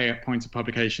you pay at point of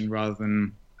publication rather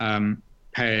than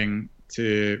paying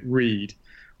to read,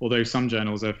 although some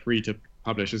journals are free to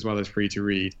publish as well as free to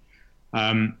read.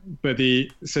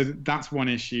 So that's one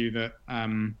issue that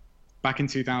back in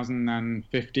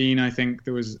 2015, I think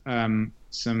there was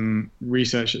some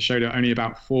research that showed that only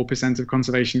about 4% of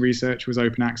conservation research was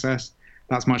open access.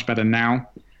 That's much better now.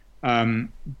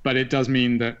 But it does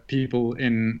mean that people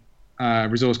in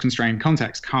resource-constrained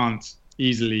contexts can't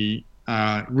easily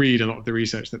read a lot of the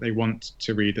research that they want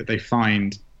to read, that they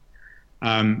find.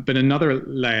 But another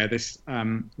layer, this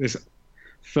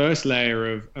first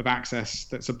layer of access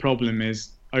that's a problem,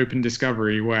 is open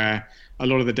discovery, where a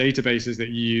lot of the databases that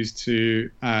you use to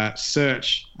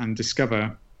search for and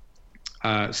discover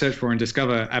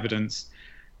evidence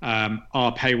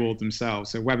are paywalled themselves.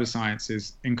 So Web of Science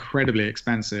is incredibly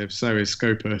expensive, so is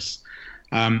Scopus.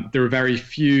 There are very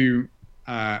few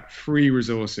free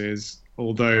resources,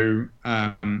 although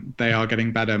they are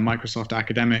getting better. Microsoft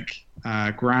Academic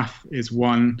Graph is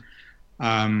one.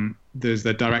 There's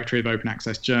the Directory of Open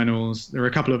Access Journals. There are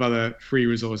a couple of other free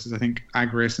resources. I think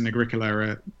Agris and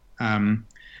Agricola are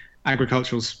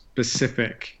agricultural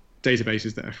specific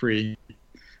databases that are free.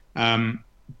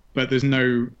 But there's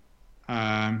no,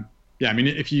 I mean,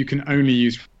 if you can only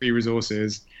use free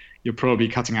resources, you're probably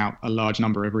cutting out a large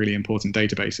number of really important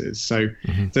databases. So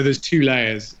there's two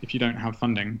layers. If you don't have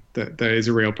funding, that there is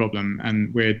a real problem,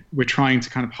 and we're trying to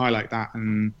kind of highlight that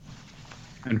and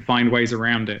find ways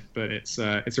around it. But it's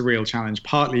a real challenge,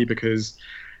 partly because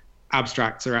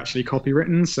abstracts are actually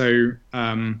copywritten. So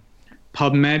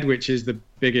PubMed, which is the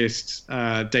biggest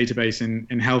database in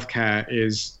healthcare,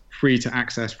 is free to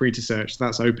access, free to search. So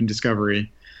that's open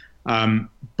discovery.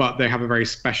 But they have a very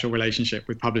special relationship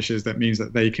with publishers that means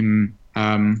that they can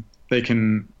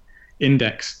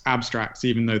index abstracts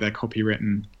even though they're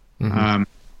copywritten. Mm-hmm.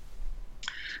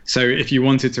 So if you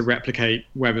wanted to replicate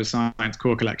Web of Science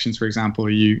core collections, for example,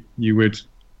 you would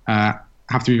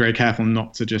have to be very careful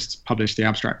not to just publish the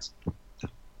abstracts.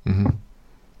 Mm-hmm.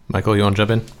 Michael, you want to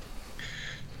jump in?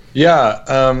 Yeah.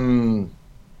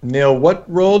 Neil, what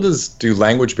role do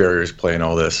language barriers play in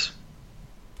all this?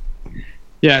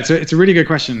 Yeah, it's a really good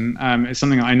question. It's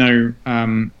something that I know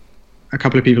a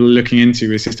couple of people are looking into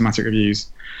with systematic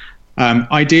reviews.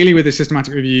 Ideally, with a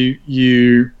systematic review,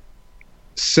 you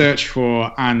search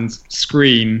for and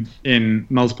screen in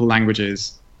multiple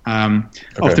languages.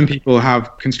 Often people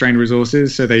have constrained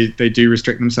resources, so they do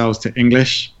restrict themselves to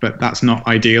English, but that's not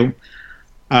ideal.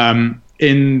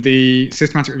 In the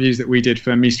systematic reviews that we did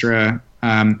for Mistra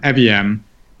EVM,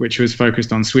 which was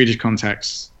focused on Swedish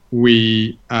contexts,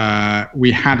 we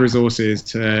had resources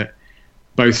to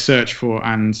both search for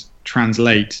and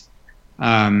translate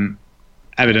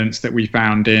evidence that we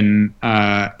found in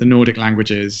the Nordic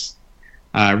languages.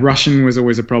 Russian was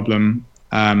always a problem.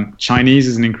 Chinese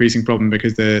is an increasing problem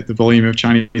because the volume of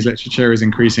Chinese literature is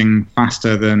increasing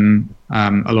faster than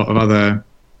a lot of other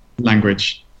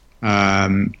language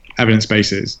evidence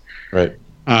bases. Right.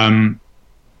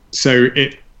 So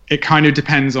it kind of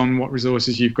depends on what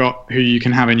resources you've got, who you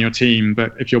can have in your team.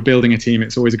 But if you're building a team,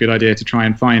 it's always a good idea to try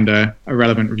and find a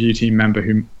relevant review team member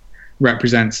who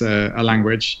represents a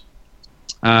language.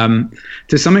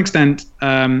 To some extent,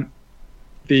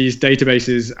 these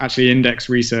databases actually index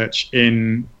research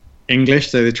in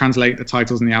English, so they translate the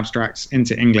titles and the abstracts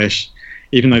into English,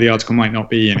 even though the article might not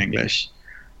be in English.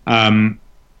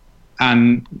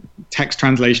 And text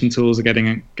translation tools are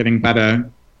getting better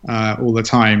all the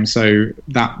time, so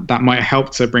that might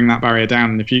help to bring that barrier down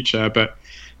in the future. But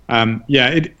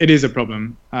it is a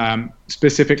problem,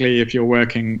 specifically if you're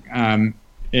working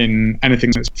in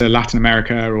anything that's Latin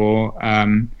America or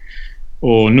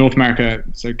North America,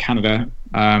 so Canada,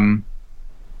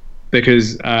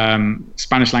 because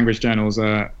Spanish language journals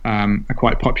are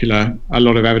quite popular. A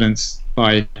lot of evidence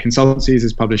by consultancies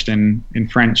is published in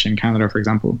French in Canada, for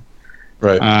example.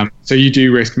 Right. So you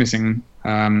do risk missing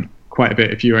quite a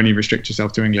bit if you only restrict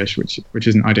yourself to English, which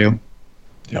isn't ideal.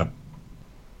 Yeah,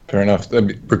 fair enough.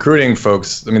 Recruiting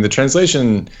folks, I mean, the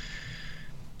translation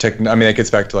that gets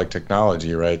back to like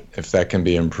technology, right? If that can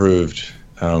be improved,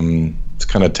 it's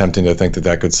kind of tempting to think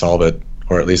that could solve it,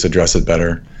 or at least address it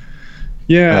better.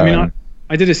 Yeah, I mean,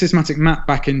 I did a systematic map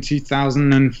back in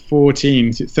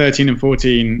 2014, 13 and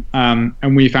 14,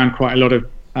 and we found quite a lot of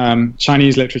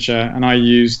Chinese literature, and I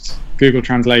used Google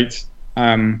Translate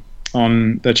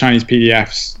on the Chinese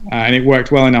PDFs, and it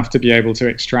worked well enough to be able to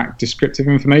extract descriptive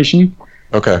information.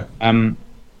 Okay.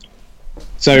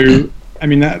 So, I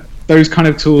mean, those kind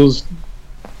of tools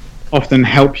often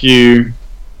help you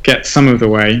get some of the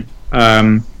way.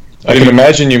 I can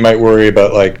imagine you might worry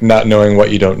about like not knowing what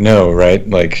you don't know, right?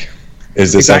 Like,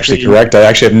 is this actually correct? I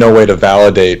actually have no way to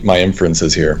validate my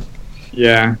inferences here.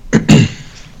 Yeah.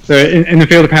 So in the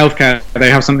field of healthcare, they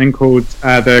have something called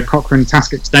the Cochrane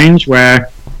Task Exchange, where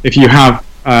if you have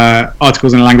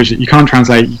articles in a language that you can't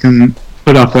translate, you can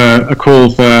put up a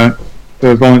call for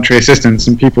voluntary assistance,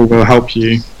 and people will help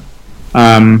you.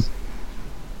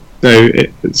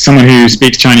 Someone who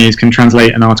speaks Chinese can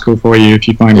translate an article for you if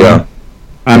you find one.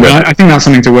 I think that's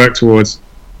something to work towards.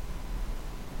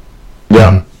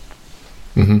 Yeah.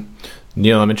 Mm-hmm.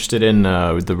 Neil, I'm interested in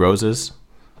the Roses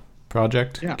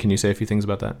project. Yeah. Can you say a few things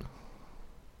about that?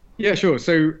 Yeah, sure.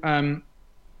 So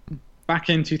back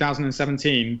in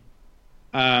 2017,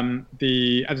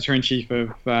 the editor-in-chief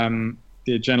of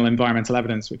the journal Environmental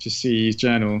Evidence, which is CE's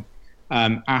journal,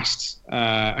 asked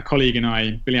a colleague and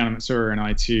I, Biljana Matsura and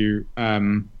I,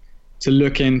 to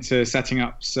look into setting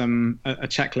up a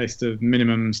checklist of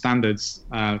minimum standards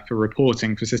for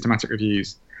reporting for systematic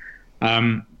reviews.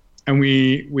 And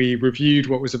we reviewed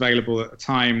what was available at the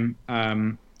time,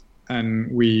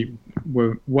 and we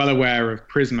were well aware of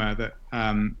Prisma that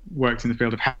worked in the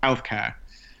field of healthcare,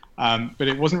 but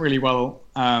it wasn't really well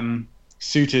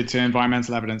suited to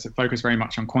environmental evidence. It focused very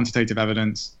much on quantitative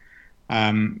evidence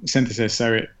synthesis,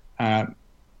 so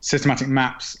systematic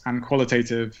maps and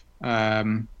qualitative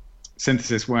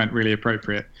synthesis weren't really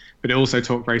appropriate, but it also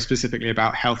talked very specifically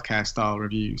about healthcare style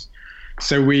reviews.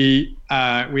 So we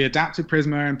adapted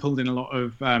Prisma and pulled in a lot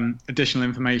of additional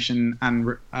information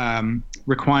and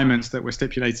requirements that were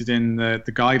stipulated in the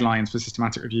guidelines for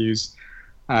systematic reviews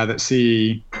that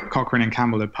CE, Cochrane and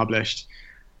Campbell had published.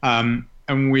 And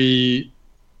we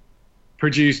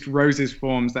produced ROSES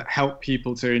forms that help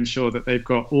people to ensure that they've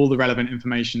got all the relevant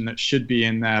information that should be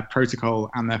in their protocol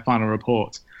and their final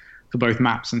report for both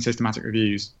maps and systematic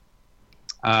reviews.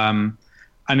 And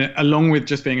along with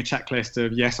just being a checklist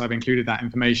of, yes, I've included that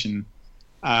information,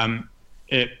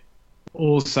 it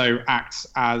also acts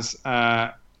as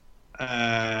a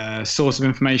source of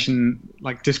information,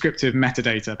 like descriptive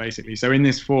metadata, basically. So in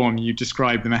this form, you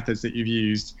describe the methods that you've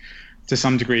used to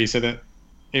some degree so that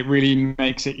it really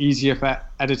makes it easier for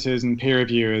editors and peer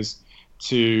reviewers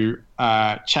to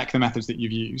check the methods that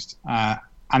you've used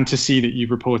and to see that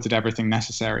you've reported everything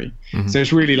necessary. Mm-hmm. So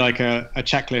it's really like a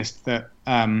checklist that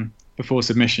before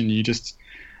submission, you just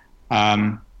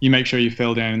you make sure you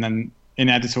filled in, and then in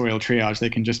editorial triage, they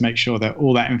can just make sure that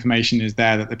all that information is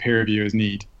there that the peer reviewers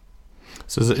need.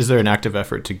 So is there an active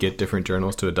effort to get different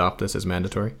journals to adopt this as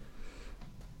mandatory?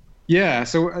 Yeah,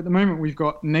 so at the moment we've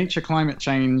got Nature Climate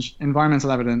Change,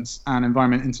 Environmental Evidence, and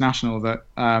Environment International that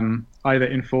either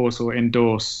enforce or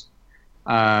endorse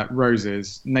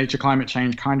ROSES. Nature Climate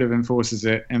Change kind of enforces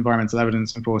it, Environmental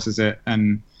Evidence enforces it,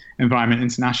 and Environment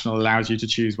International allows you to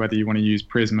choose whether you want to use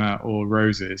PRISMA or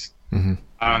ROSES.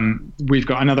 Mm-hmm. We've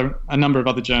got a number of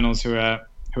other journals who are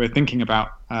thinking about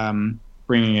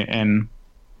bringing it in,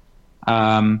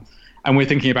 and we're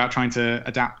thinking about trying to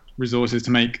adapt resources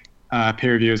to make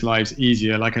peer reviewers' lives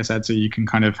easier, like I said, so you can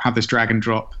kind of have this drag and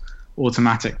drop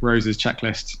automatic ROSES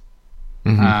checklist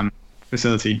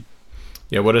facility.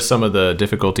 Yeah, what are some of the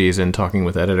difficulties in talking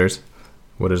with editors?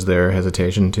 What is their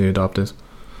hesitation to adopt this?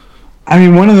 I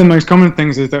mean, one of the most common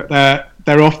things is that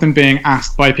they're often being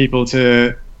asked by people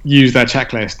to use their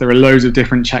checklist. There are loads of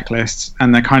different checklists,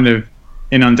 and they're kind of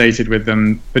inundated with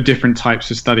them for different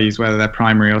types of studies, whether they're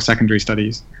primary or secondary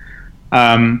studies.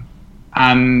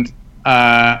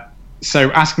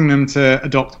 So asking them to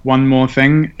adopt one more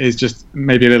thing is just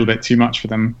maybe a little bit too much for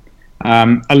them.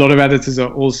 A lot of editors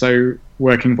are also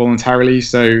working voluntarily,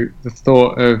 so the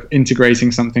thought of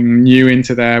integrating something new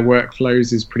into their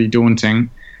workflows is pretty daunting.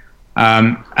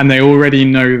 And they already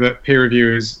know that peer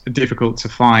reviewers are difficult to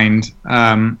find.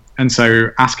 And so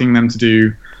asking them to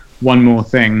do one more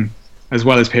thing, as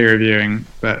well as peer reviewing,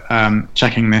 but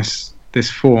checking this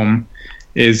form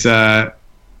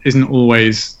isn't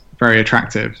always very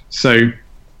attractive. So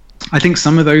I think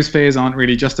some of those fears aren't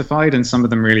really justified, and some of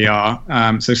them really are.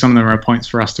 So some of them are points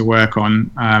for us to work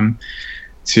on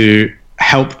to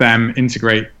help them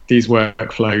integrate these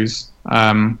workflows.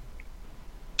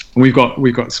 We've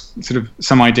got sort of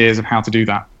some ideas of how to do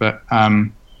that, but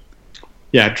trying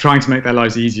to make their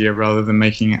lives easier rather than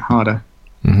making it harder.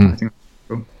 Mm-hmm. I think that's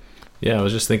cool. Yeah, I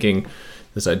was just thinking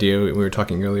this idea, we were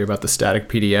talking earlier about the static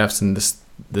PDFs, and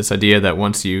this idea that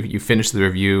once you finish the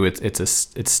review,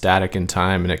 it's static in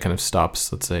time, and it kind of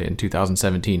stops, let's say in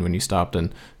 2017 when you stopped.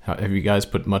 And have you guys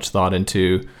put much thought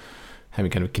into having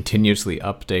kind of continuously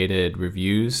updated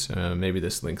reviews? Maybe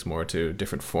this links more to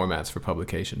different formats for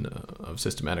publication of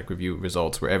systematic review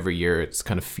results, where every year it's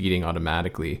kind of feeding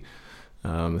automatically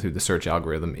through the search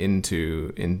algorithm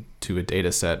into a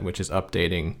data set, which is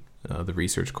updating the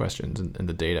research questions and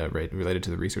the data related to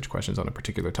the research questions on a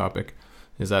particular topic.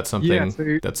 Is that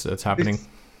something that's happening?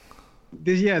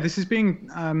 This is being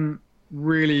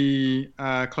really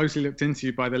closely looked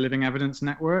into by the Living Evidence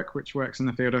Network, which works in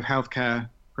the field of healthcare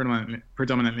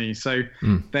predominantly. So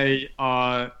they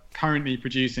are currently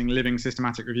producing living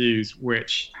systematic reviews,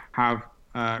 which have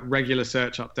regular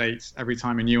search updates every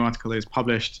time a new article is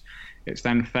published. It's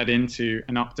then fed into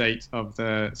an update of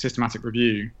the systematic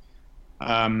review.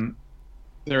 There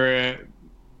are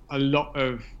a lot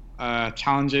of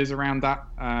challenges around that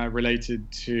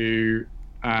related to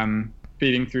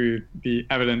feeding through the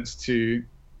evidence to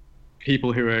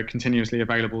people who are continuously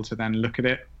available to then look at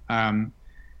it.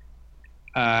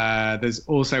 There's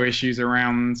also issues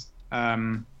around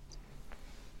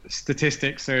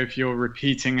statistics. So if you're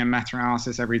repeating a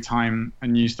meta-analysis every time a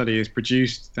new study is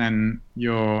produced, then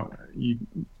you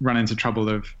run into trouble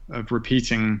of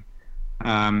repeating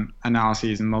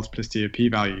analyses and multiplicity of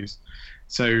p-values.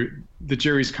 So the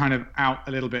jury's kind of out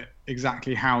a little bit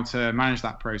exactly how to manage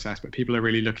that process, but people are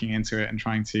really looking into it and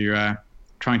trying to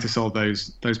solve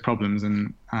those problems.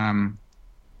 And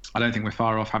I don't think we're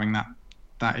far off having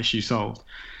that issue solved.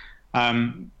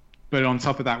 But on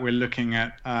top of that, we're looking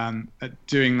at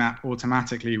doing that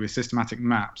automatically with systematic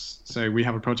maps. So we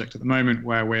have a project at the moment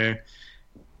where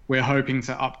we're hoping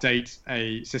to update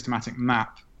a systematic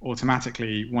map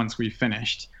automatically once we've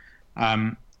finished.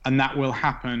 And that will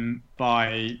happen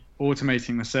by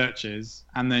automating the searches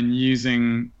and then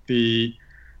using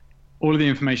all of the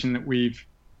information that we've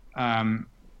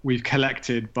we've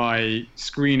collected by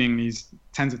screening these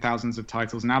tens of thousands of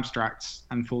titles and abstracts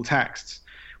and full texts,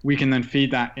 we can then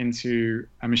feed that into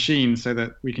a machine so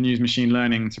that we can use machine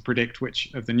learning to predict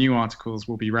which of the new articles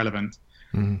will be relevant.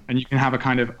 Mm-hmm. And you can have a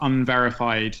kind of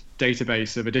unverified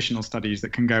database of additional studies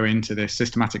that can go into this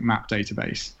systematic map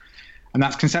database. And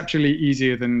that's conceptually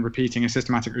easier than repeating a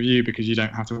systematic review because you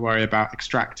don't have to worry about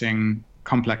extracting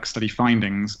complex study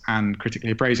findings and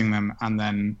critically appraising them and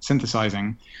then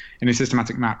synthesizing. In a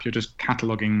systematic map, you're just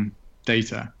cataloging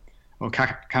data or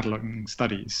cataloging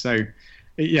studies. So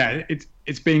yeah,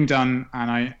 it's being done,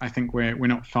 and I think we're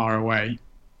not far away.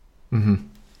 Mm-hmm.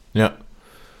 Yeah.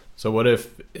 So what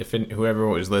if whoever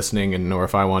was listening, and or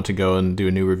if I want to go and do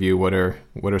a new review, what are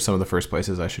some of the first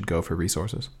places I should go for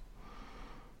resources?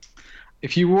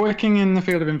 If you're working in the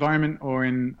field of environment or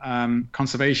in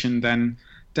conservation, then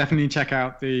definitely check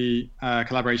out the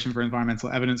Collaboration for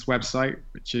Environmental Evidence website,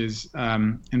 which is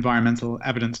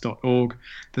environmentalevidence.org.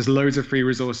 There's loads of free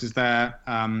resources there.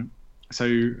 So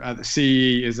the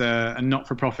CEE is a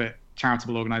not-for-profit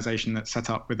charitable organization that's set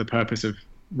up with the purpose of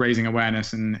raising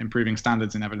awareness and improving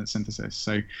standards in evidence synthesis.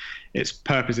 So its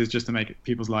purpose is just to make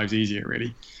people's lives easier,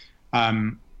 really.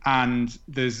 And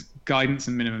there's guidance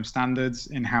and minimum standards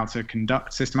in how to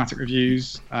conduct systematic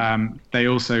reviews. They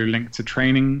also link to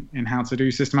training in how to do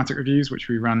systematic reviews, which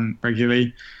we run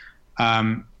regularly.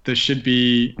 There should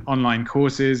be online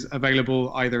courses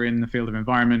available either in the field of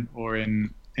environment or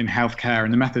in healthcare,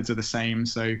 and the methods are the same.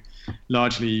 So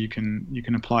largely you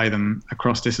can apply them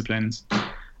across disciplines.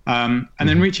 And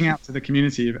then reaching out to the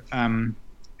community in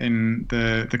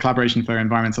the Collaboration for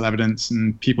Environmental Evidence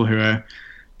and people who are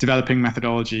developing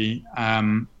methodology,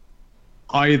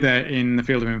 either in the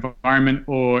field of environment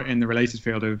or in the related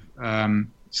field of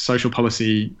social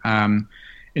policy,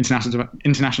 international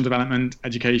development,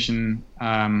 education,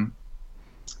 and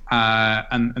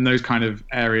those kind of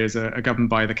areas are governed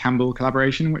by the Campbell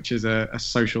Collaboration, which is a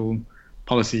social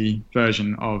policy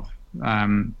version of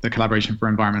the Collaboration for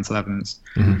Environmental Evidence.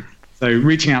 Mm-hmm. So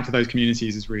reaching out to those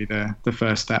communities is really the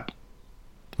first step.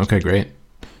 Okay, great.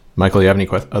 Michael, you have any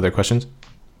other questions?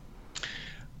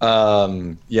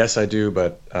 Yes, I do,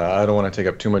 but I don't want to take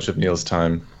up too much of Neil's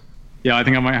time. Yeah, I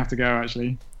think I might have to go,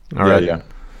 actually. All right. Yeah.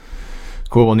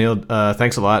 Cool. Well, Neil,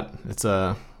 thanks a lot. It's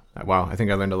wow, I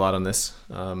think I learned a lot on this.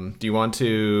 Do you want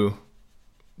to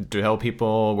tell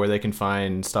people where they can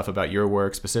find stuff about your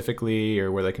work specifically,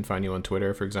 or where they can find you on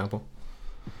Twitter, for example?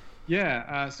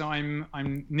 Yeah, so I'm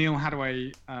Neil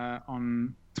Hadaway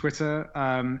on Twitter.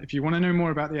 If you want to know more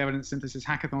about the Evidence Synthesis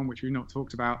Hackathon, which we've not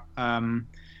talked about,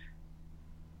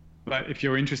 but if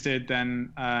you're interested,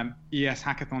 then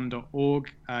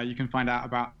eshackathon.org. You can find out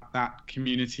about that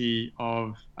community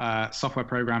of software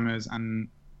programmers and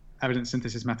evidence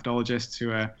synthesis methodologists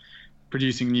who are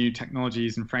producing new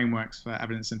technologies and frameworks for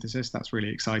evidence synthesis. That's really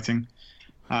exciting.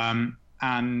 I've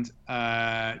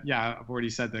already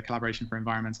said the Collaboration for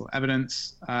Environmental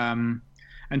Evidence. And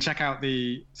check out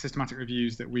the systematic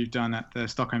reviews that we've done at the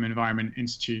Stockholm Environment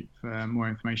Institute for more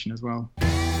information as well.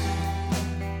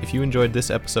 If you enjoyed this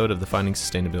episode of the Finding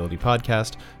Sustainability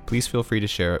podcast, please feel free to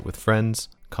share it with friends,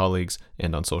 colleagues,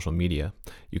 and on social media.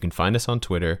 You can find us on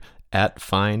Twitter at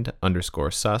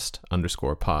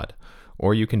find_sust_pod,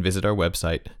 or you can visit our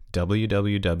website,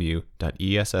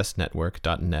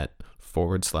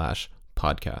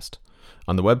 www.essnetwork.net/podcast.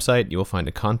 On the website, you will find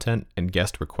a content and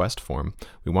guest request form.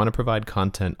 We want to provide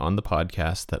content on the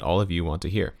podcast that all of you want to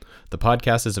hear. The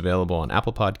podcast is available on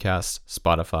Apple Podcasts,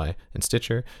 Spotify, and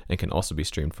Stitcher, and can also be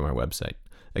streamed from our website.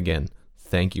 Again,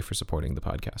 thank you for supporting the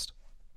podcast.